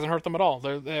it hasn't hurt them at all.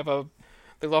 They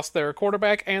lost their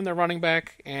quarterback and their running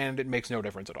back, and it makes no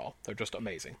difference at all. They're just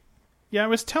amazing. Yeah, I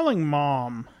was telling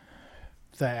Mom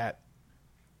that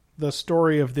the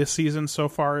story of this season so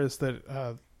far is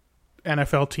that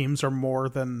NFL teams are more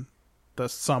than the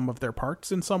sum of their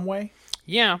parts in some way.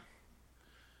 Yeah.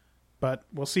 But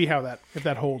we'll see if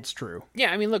that holds true.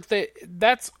 Yeah, I mean, look,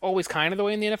 that's always kind of the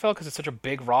way in the NFL because it's such a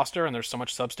big roster and there's so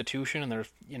much substitution and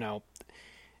there's,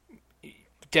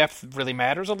 depth really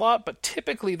matters a lot, but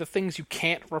typically the things you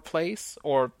can't replace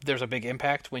or there's a big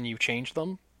impact when you change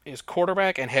them is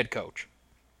quarterback and head coach.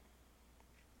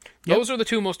 Yep. Those are the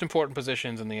two most important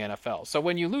positions in the NFL. So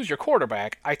when you lose your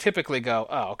quarterback, I typically go,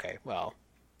 oh, okay, well,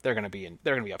 they're going to be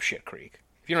up shit creek.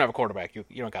 If you don't have a quarterback, you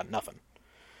don't got nothing.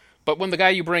 But when the guy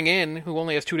you bring in, who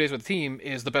only has 2 days with the team,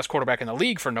 is the best quarterback in the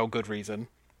league for no good reason,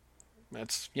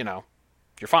 that's, you're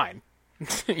fine.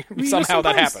 Somehow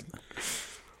that happened.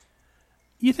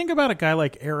 You think about a guy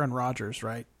like Aaron Rodgers,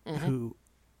 right? Mm-hmm.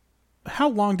 How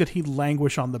long did he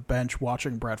languish on the bench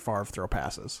watching Brett Favre throw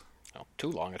passes? Oh,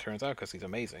 too long, it turns out, because he's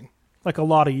amazing. Like a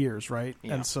lot of years, right?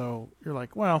 Yeah. And so you're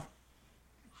like, well,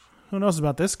 who knows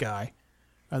about this guy?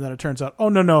 And then it turns out, oh,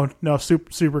 no,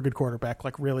 super good quarterback,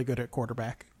 like really good at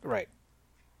quarterback. Right.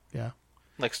 Yeah.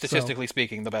 Like statistically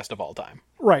speaking, the best of all time.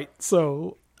 Right.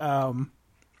 So, I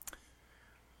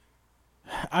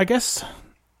guess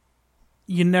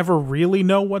you never really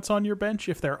know what's on your bench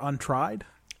if they're untried.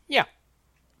 Yeah.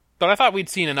 But I thought we'd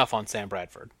seen enough on Sam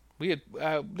Bradford.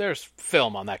 There's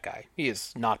film on that guy. He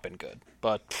has not been good,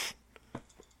 but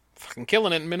fucking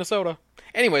killing it in Minnesota.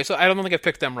 Anyway, so I don't think I've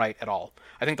picked them right at all.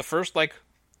 I think the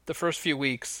first few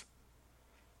weeks,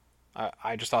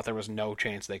 I just thought there was no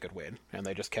chance they could win, and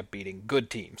they just kept beating good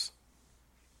teams.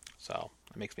 So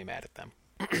it makes me mad at them.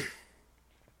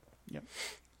 Yep.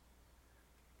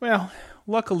 Well,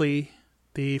 luckily,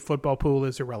 the football pool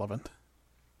is irrelevant.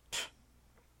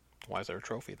 Why is there a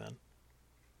trophy then?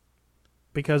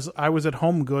 Because I was at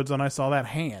Home Goods and I saw that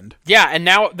hand. Yeah, and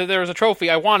now that there's a trophy,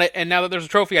 I want it, and now that there's a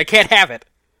trophy, I can't have it.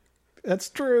 That's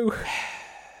true.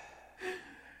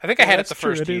 I think I had it the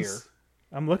first year.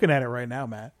 I'm looking at it right now,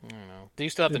 Matt. I don't know. Do you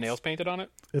still have the nails painted on it?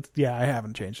 Yeah, I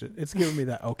haven't changed it. It's giving me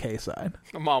that okay sign.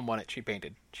 My mom won it. She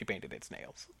painted its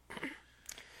nails.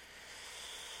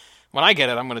 When I get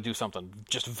it, I'm going to do something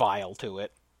just vile to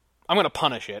it. I'm going to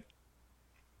punish it.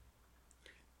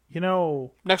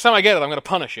 Next time I get it, I'm going to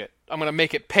punish it. I'm going to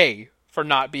make it pay for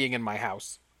not being in my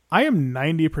house. I am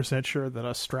 90% sure that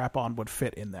a strap-on would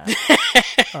fit in that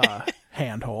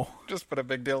handhole. Just put a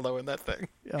big dildo in that thing.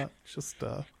 Yeah, just...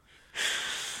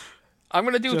 I'm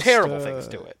going to do terrible things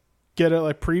to it. Get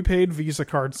a prepaid Visa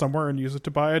card somewhere and use it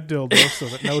to buy a dildo so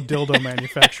that no dildo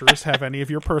manufacturers have any of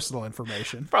your personal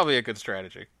information. Probably a good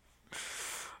strategy.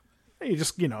 You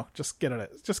just get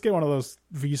one of those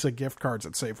Visa gift cards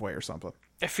at Safeway or something.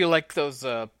 I feel like those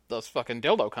fucking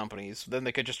dildo companies, then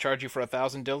they could just charge you for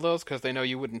 1,000 dildos because they know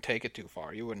you wouldn't take it too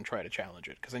far. You wouldn't try to challenge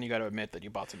it because then you got to admit that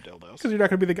you bought some dildos. Because you're not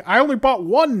going to be I only bought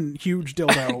one huge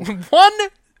dildo. One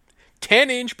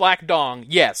 10-inch black dong.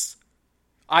 Yes,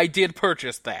 I did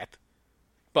purchase that.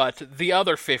 But the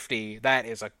other 50, that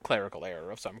is a clerical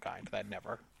error of some kind. That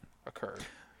never occurred.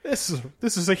 This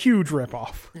is a huge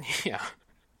ripoff. Yeah.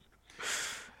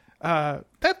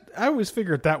 That I always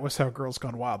figured that was how Girls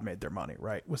Gone Wild made their money,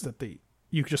 right? Was that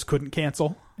you just couldn't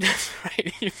cancel? That's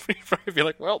right. You'd probably be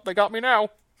like, well, they got me now.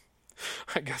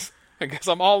 I guess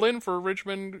I'm all in for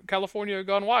Richmond, California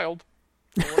Gone Wild.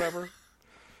 Or whatever.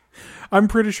 I'm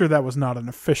pretty sure that was not an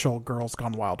official Girls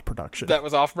Gone Wild production. That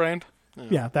was off-brand?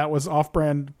 Yeah, that was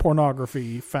off-brand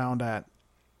pornography found at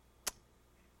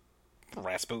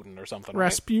Rasputin or something.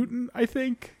 Rasputin, right? I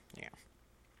think. Yeah.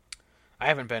 I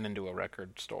haven't been into a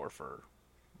record store for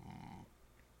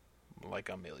like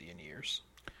a million years.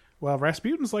 Well,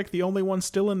 Rasputin's like the only one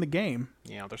still in the game.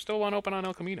 Yeah, there's still one open on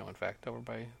El Camino, in fact,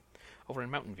 over in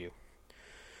Mountain View.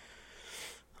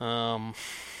 Oh,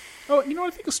 I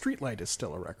think a Streetlight is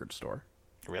still a record store.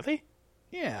 Really?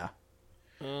 Yeah.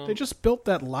 They just built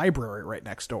that library right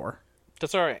next door.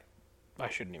 That's all right. I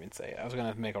shouldn't even say it. I was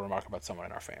going to make a remark about someone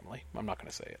in our family. I'm not going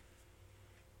to say it.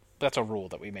 That's a rule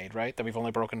that we made, right? That we've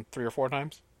only broken 3 or 4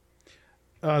 times?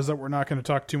 Is that we're not going to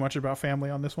talk too much about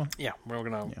family on this one? Yeah,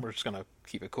 we're just gonna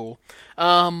keep it cool.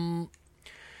 My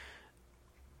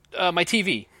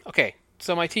TV. Okay,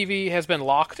 so my TV has been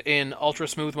locked in ultra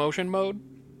smooth motion mode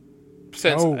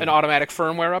since an automatic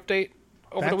firmware update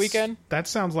over the weekend. That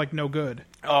sounds like no good.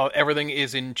 Everything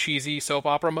is in cheesy soap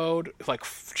opera mode, like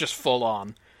just full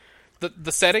on.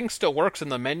 The setting still works in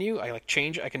the menu. I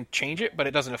can change it, but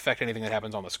it doesn't affect anything that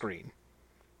happens on the screen.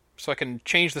 So I can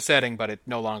change the setting, but it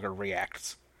no longer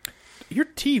reacts. Your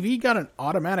TV got an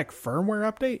automatic firmware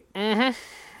update? Mm-hmm.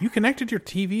 You connected your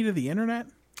TV to the internet?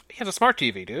 He has a smart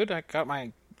TV, dude. I got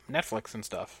my Netflix and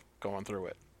stuff going through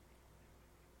it.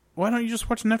 Why don't you just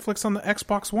watch Netflix on the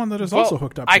Xbox One that is also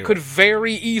hooked up to I could it?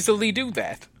 very easily do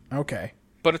that. Okay.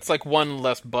 But it's like one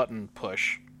less button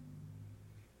push.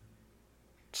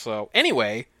 So,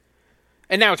 anyway,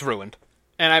 and now it's ruined.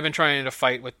 And I've been trying to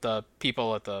fight with the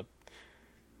people at the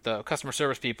customer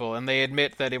service people, and they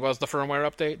admit that it was the firmware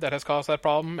update that has caused that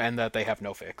problem, and that they have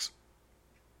no fix.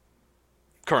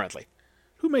 Currently.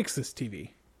 Who makes this TV?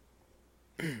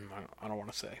 I don't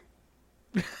want to say.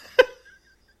 I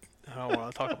don't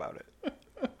want to talk about it.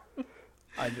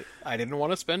 I didn't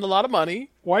want to spend a lot of money.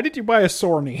 Why did you buy a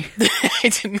Sony? I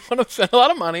didn't want to spend a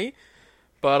lot of money,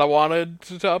 but I wanted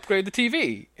to upgrade the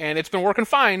TV, and it's been working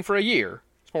fine for a year.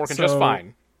 It's been working just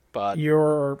fine. But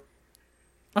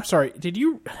I'm sorry, do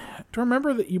you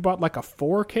remember that you bought like a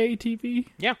 4K TV?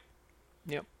 Yeah.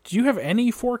 Yep. Do you have any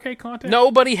 4K content?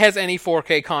 Nobody has any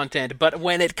 4K content, but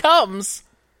when it comes,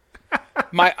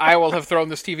 I will have thrown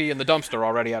this TV in the dumpster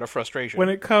already out of frustration. When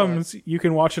it comes, you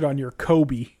can watch it on your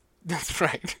Kobe. That's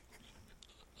right.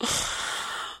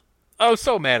 I'm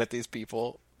so mad at these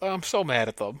people. I'm so mad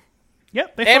at them.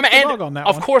 Yep, they fucked the dog on that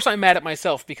one. Of course I'm mad at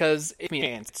myself, because it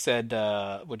said,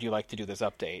 would you like to do this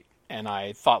update? And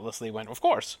I thoughtlessly went, of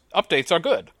course. Updates are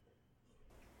good.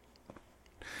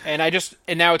 And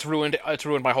now it's ruined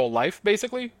my whole life,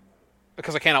 basically.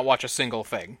 Because I cannot watch a single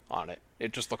thing on it.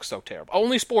 It just looks so terrible.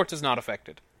 Only sports is not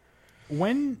affected.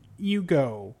 When you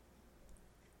go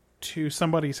to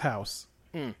somebody's house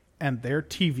and their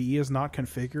TV is not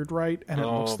configured right and it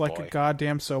looks like a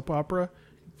goddamn soap opera,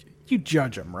 you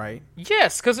judge them, right?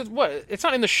 Yes, because it's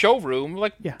not in the showroom.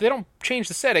 They don't change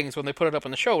the settings when they put it up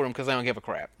in the showroom because they don't give a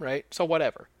crap, right? So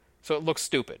whatever. So it looks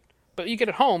stupid. But you get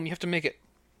it home, you have to make it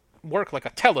work like a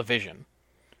television.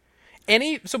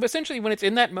 So essentially, when it's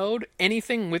in that mode,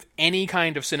 anything with any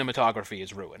kind of cinematography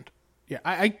is ruined. Yeah,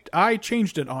 I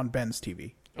changed it on Ben's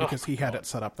TV because he had it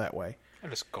set up that way.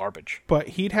 That is garbage. But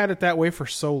he'd had it that way for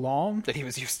so long that he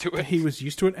was used to it. He was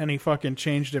used to it, and he fucking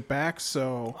changed it back.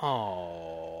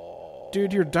 So,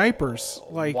 dude, your diapers,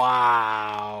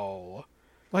 wow.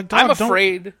 Dog, I'm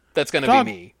afraid that's going to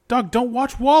be me. Dog, don't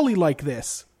watch WALL-E like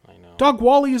this. I know. Dog,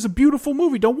 WALL-E is a beautiful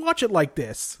movie. Don't watch it like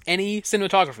this. Any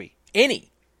cinematography,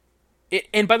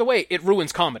 and by the way, it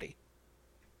ruins comedy.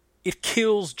 It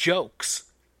kills jokes.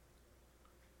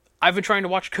 I've been trying to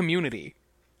watch Community,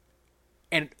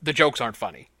 and the jokes aren't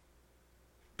funny.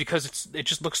 Because it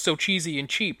just looks so cheesy and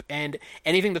cheap, and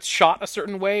anything that's shot a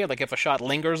certain way, like if a shot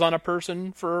lingers on a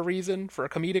person for a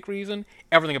comedic reason,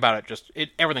 everything about it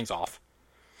everything's off.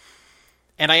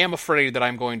 And I am afraid that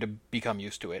I'm going to become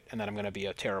used to it, and that I'm going to be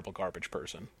a terrible garbage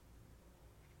person.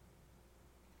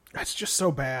 That's just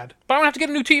so bad. But I don't have to get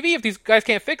a new TV if these guys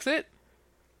can't fix it.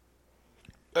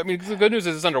 I mean, the good news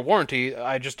is it's under warranty.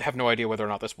 I just have no idea whether or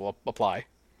not this will apply.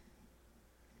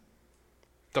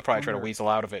 They'll probably try to weasel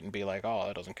out of it and be like, "Oh,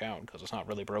 that doesn't count because it's not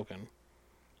really broken."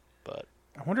 But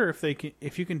I wonder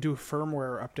if you can do a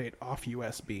firmware update off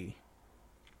USB.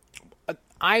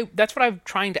 That's what I'm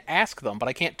trying to ask them, but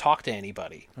I can't talk to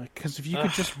anybody. Because if you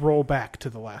could just roll back to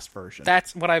the last version.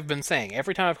 That's what I've been saying.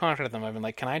 Every time I've contacted them, I've been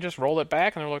like, "Can I just roll it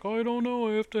back?" And they're like, "Oh, I don't know.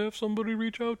 I have to have somebody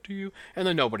reach out to you." And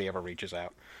then nobody ever reaches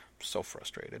out. I'm so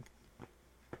frustrated.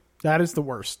 That is the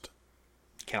worst.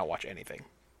 Cannot watch anything.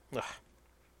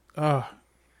 I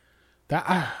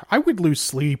would lose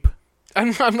sleep.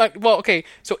 I'm not. Well, okay.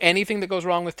 So anything that goes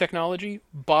wrong with technology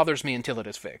bothers me until it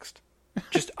is fixed.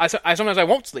 I sometimes I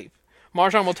won't sleep.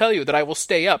 Marjan will tell you that I will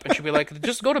stay up, and she'll be like,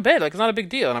 "Just go to bed. Like, it's not a big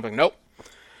deal." And I'm like, "Nope.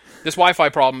 This Wi-Fi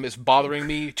problem is bothering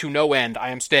me to no end. I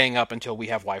am staying up until we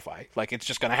have Wi-Fi. Like, it's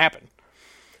just going to happen."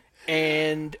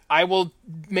 And I will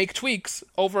make tweaks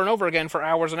over and over again for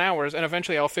hours and hours, and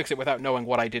eventually I'll fix it without knowing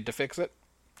what I did to fix it.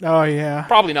 Oh, yeah.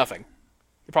 Probably nothing.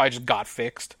 It probably just got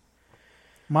fixed.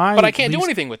 But I can't do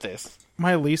anything with this.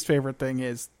 My least favorite thing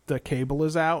is the cable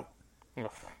is out.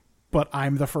 Ugh. but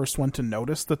I'm the first one to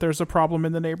notice that there's a problem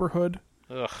in the neighborhood.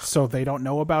 Ugh. So they don't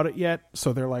know about it yet.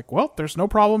 So they're like, well, there's no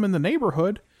problem in the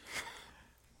neighborhood.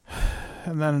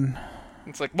 And then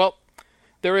It's like, well,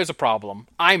 there is a problem.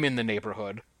 I'm in the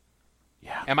neighborhood.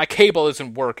 Yeah. And my cable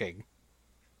isn't working.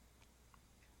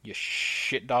 You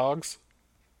shit dogs.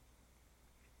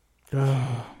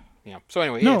 Yeah. So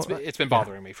anyway, No, it's been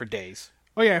bothering me for days.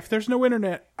 oh yeah, if there's no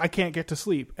internet, I can't get to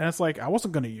sleep. And it's like, I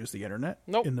wasn't going to use the internet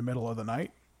Nope. in the middle of the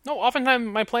night. No, oftentimes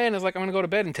my plan is like, I'm going to go to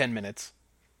bed in 10 minutes.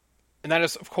 And that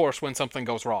is, of course, when something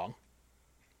goes wrong.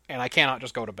 And I cannot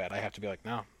just go to bed. I have to be like,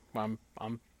 no,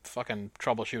 I'm fucking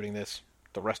troubleshooting this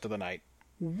the rest of the night.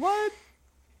 What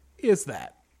is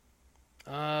that?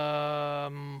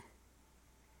 That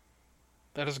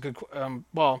is a good.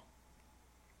 Well,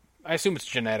 I assume it's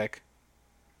genetic.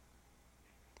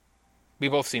 We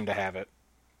both seem to have it.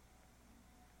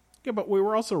 Yeah, but we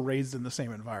were also raised in the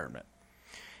same environment.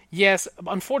 Yes,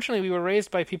 unfortunately, we were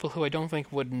raised by people who I don't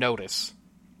think would notice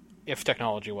if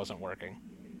technology wasn't working.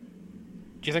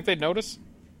 Do you think they'd notice?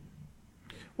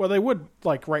 Well, they would,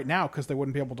 like, right now, because they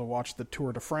wouldn't be able to watch the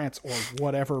Tour de France or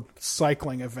whatever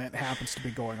cycling event happens to be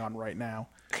going on right now.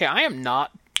 Okay, I am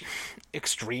not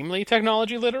extremely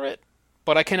technology literate,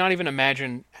 but I cannot even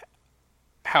imagine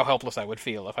how helpless I would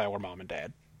feel if I were mom and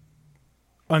dad.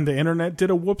 And the internet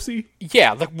did a whoopsie.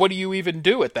 Yeah, like, what do you even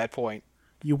do at that point?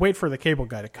 You wait for the cable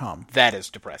guy to come. That is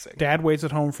depressing. Dad waits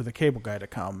at home for the cable guy to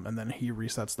come, and then he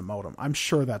resets the modem. I'm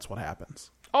sure that's what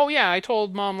happens. Oh, yeah, I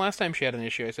told Mom last time she had an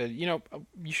issue, I said, you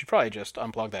should probably just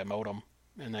unplug that modem,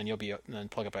 and then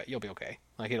plug it back. You'll be okay.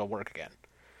 Like, it'll work again.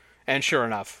 And sure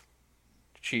enough,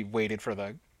 she waited for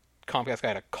the Comcast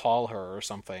guy to call her or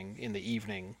something in the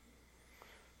evening,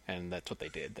 and that's what they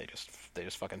did. They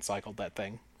just fucking cycled that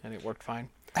thing, and it worked fine.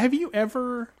 Have you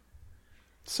ever...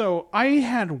 So, I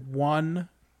had one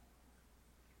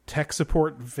tech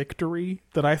support victory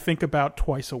that I think about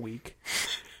twice a week.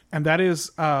 And that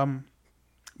is, my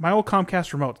old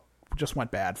Comcast remote just went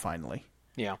bad finally.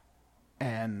 Yeah.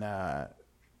 And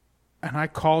I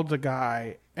called the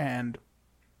guy, and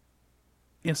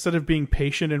instead of being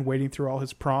patient and waiting through all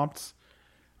his prompts,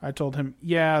 I told him,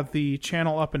 yeah, the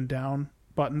channel up and down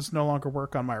buttons no longer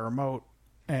work on my remote,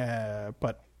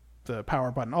 but the power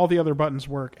button, all the other buttons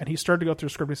work. And he started to go through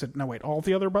the script. He said, no, wait, all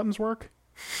the other buttons work?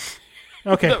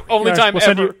 Okay. The only time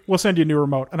ever. We'll send you a new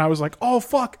remote. And I was like, oh,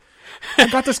 fuck. I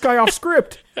got this guy off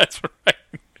script. That's right.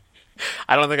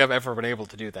 I don't think I've ever been able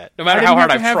to do that. No matter how hard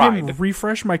I've tried. Him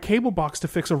refresh my cable box to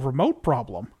fix a remote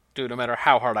problem. Dude, no matter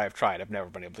how hard I've tried, I've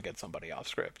never been able to get somebody off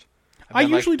script. I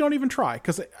usually don't even try,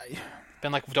 because...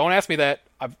 Been like, don't ask me that.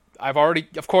 I've already...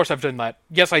 Of course I've done that.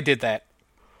 Yes, I did that.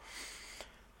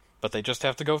 But they just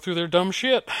have to go through their dumb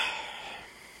shit.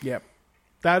 Yep.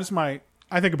 That is my...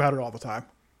 I think about it all the time.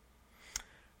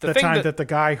 The time that the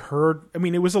guy heard... I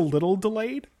mean, it was a little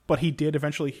delayed, but he did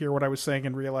eventually hear what I was saying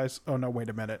and realize, oh, no, wait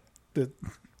a minute.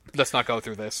 Let's not go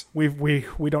through this. We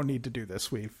don't need to do this.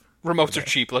 Remotes are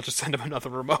cheap. Let's just send him another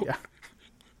remote. Yeah.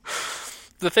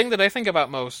 The thing that I think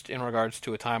about most in regards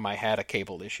to a time I had a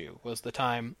cable issue was the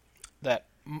time that...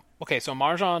 Okay, so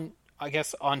Marjan, I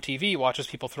guess, on TV watches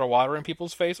people throw water in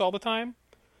people's face all the time.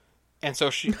 And so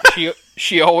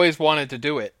she always wanted to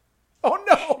do it. Oh,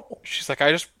 no! She's like,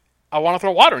 I want to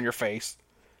throw water in your face.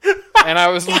 And I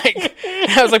was like,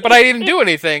 but I didn't do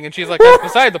anything. And she's like, that's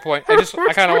beside the point. I just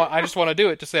want to do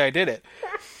it to say I did it.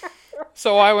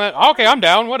 So I went, okay, I'm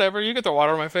down. Whatever. You get the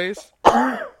water in my face.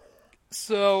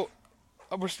 So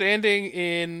we're standing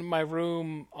in my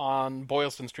room on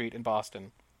Boylston Street in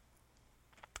Boston,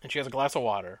 and she has a glass of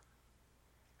water,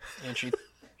 and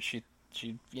she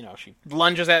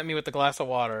lunges at me with the glass of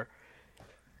water.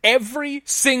 Every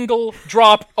single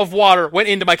drop of water went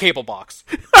into my cable box.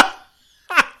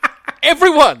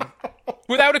 Everyone!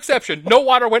 Without exception. No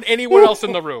water went anywhere else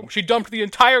in the room. She dumped the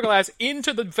entire glass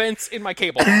into the vents in my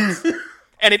cable box.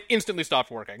 And it instantly stopped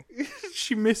working. Did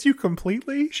she miss you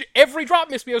completely? Every drop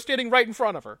missed me. I was standing right in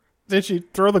front of her. Did she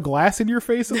throw the glass in your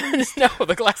face? No,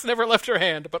 the glass never left her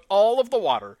hand, but all of the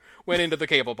water went into the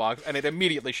cable box, and it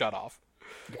immediately shut off.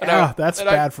 That's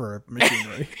bad for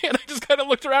machinery. And I just kind of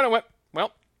looked around and went,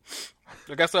 well,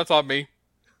 I guess that's on me.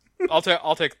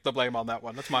 I'll take the blame on that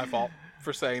one. That's my fault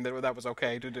for saying that was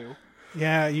okay to do.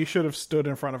 Yeah, you should have stood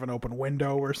in front of an open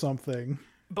window or something.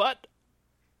 But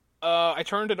I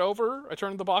turned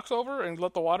the box over and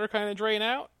let the water kind of drain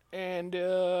out, and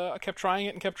I kept trying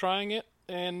it,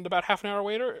 and about half an hour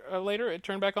later, it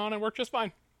turned back on and worked just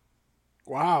fine.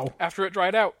 Wow. After it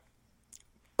dried out.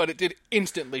 But it did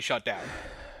instantly shut down.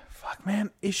 Fuck, man.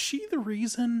 Is she the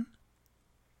reason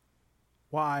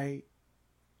why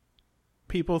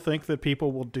people think that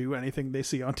people will do anything they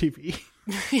see on TV?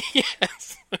 Yeah.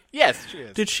 Yes. Yes, she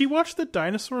is. Did she watch the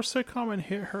dinosaur sitcom and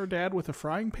hit her dad with a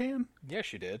frying pan? Yeah,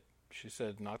 she did. She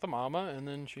said, knock the mama, and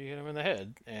then she hit him in the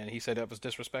head. And he said that was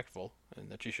disrespectful, and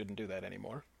that she shouldn't do that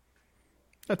anymore.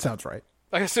 That sounds right.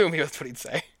 I assume that's what he'd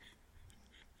say.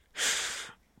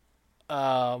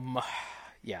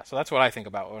 Yeah, so that's what I think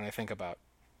about when I think about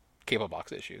cable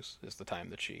box issues, is the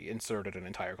time that she inserted an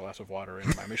entire glass of water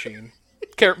into my machine.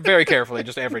 Very carefully,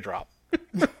 just every drop.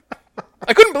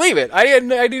 I couldn't believe it. I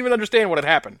didn't even understand what had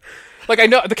happened. Like, I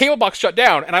know the cable box shut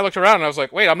down, and I looked around and I was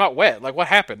like, wait, I'm not wet. Like, what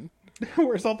happened?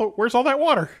 Where's all that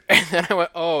water? And then I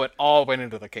went, oh, it all went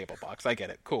into the cable box. I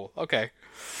get it. Cool. Okay.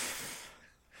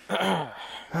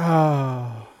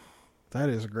 Oh, that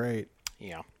is great.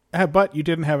 Yeah. But you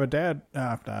didn't have a dad.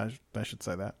 No, I should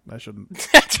say that. I shouldn't.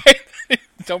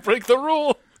 Don't break the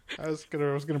rule. I was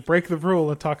gonna break the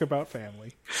rule and talk about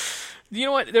family. You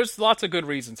know what? There's lots of good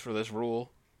reasons for this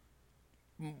rule.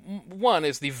 One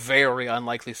is the very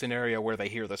unlikely scenario where they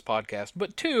hear this podcast,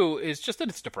 but two is just that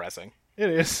it's depressing. It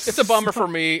is. It's a bummer for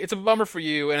me. It's a bummer for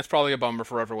you, and it's probably a bummer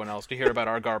for everyone else to hear about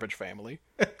our garbage family.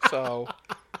 So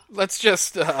let's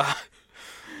just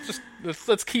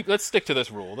let's stick to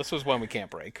this rule. This was one we can't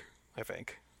break, I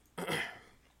think.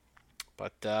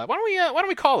 But why don't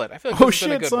we call it? I feel like this has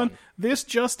been a good son! one. This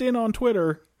just in on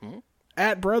Twitter.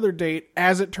 At Brother Date,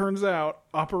 as it turns out,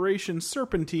 Operation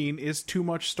Serpentine is too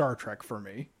much Star Trek for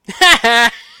me.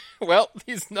 Well,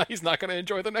 he's not going to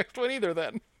enjoy the next one either.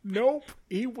 Then. Nope,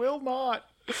 he will not.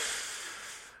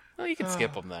 Well, you can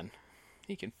skip him then.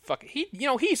 He can fuck. He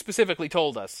specifically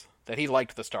told us that he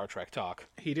liked the Star Trek talk.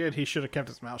 He did. He should have kept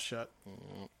his mouth shut.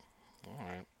 All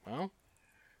right.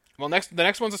 Well, the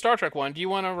next one's a Star Trek one. Do you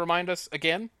want to remind us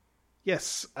again?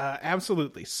 Yes,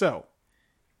 absolutely. So,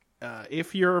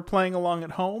 if you're playing along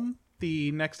at home,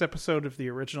 the next episode of the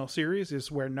original series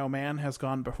is Where No Man Has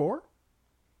Gone Before.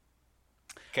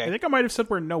 Okay. I think I might have said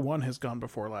Where No One Has Gone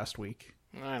Before last week.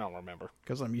 I don't remember.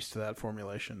 Because I'm used to that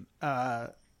formulation.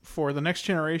 For the next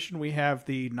generation, we have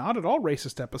the not at all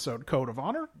racist episode, Code of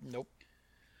Honor. Nope.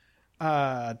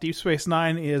 Deep Space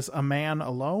Nine is A Man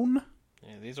Alone.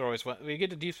 Yeah, these are always... We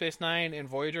get to Deep Space Nine and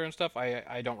Voyager and stuff,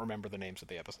 I don't remember the names of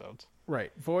the episodes.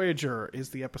 Right. Voyager is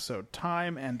the episode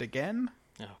Time and Again.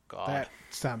 Oh, God. That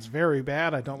sounds very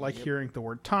bad. I don't like hearing the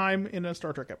word time in a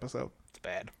Star Trek episode. It's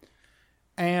bad.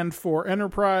 And for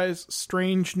Enterprise,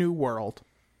 Strange New World.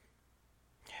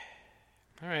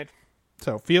 All right.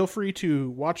 So feel free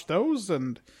to watch those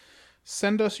and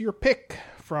send us your pick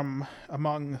from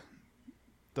among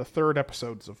the third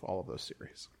episodes of all of those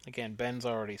series. Again, Ben's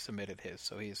already submitted his,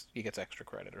 so he gets extra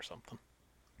credit or something.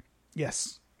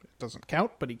 Yes. It doesn't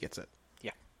count, but he gets it.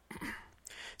 Yeah.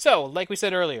 So, like we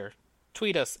said earlier,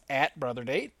 tweet us at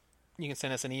BrotherDate. You can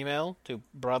send us an email to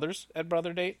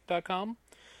brothers@brotherdate.com.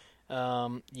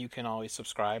 You can always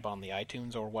subscribe on the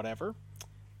iTunes or whatever.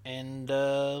 And,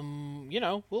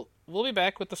 we'll be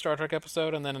back with the Star Trek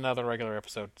episode and then another regular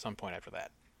episode at some point after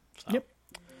that. So. Yep.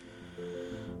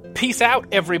 Peace out,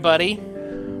 everybody.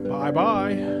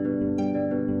 Bye-bye.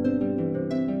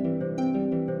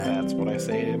 That's what I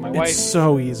say to my wife. It's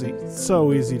so easy. It's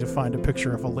so easy to find a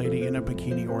picture of a lady in a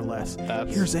bikini or less.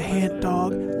 Here's a hint,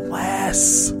 dog.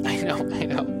 Less. I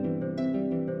know.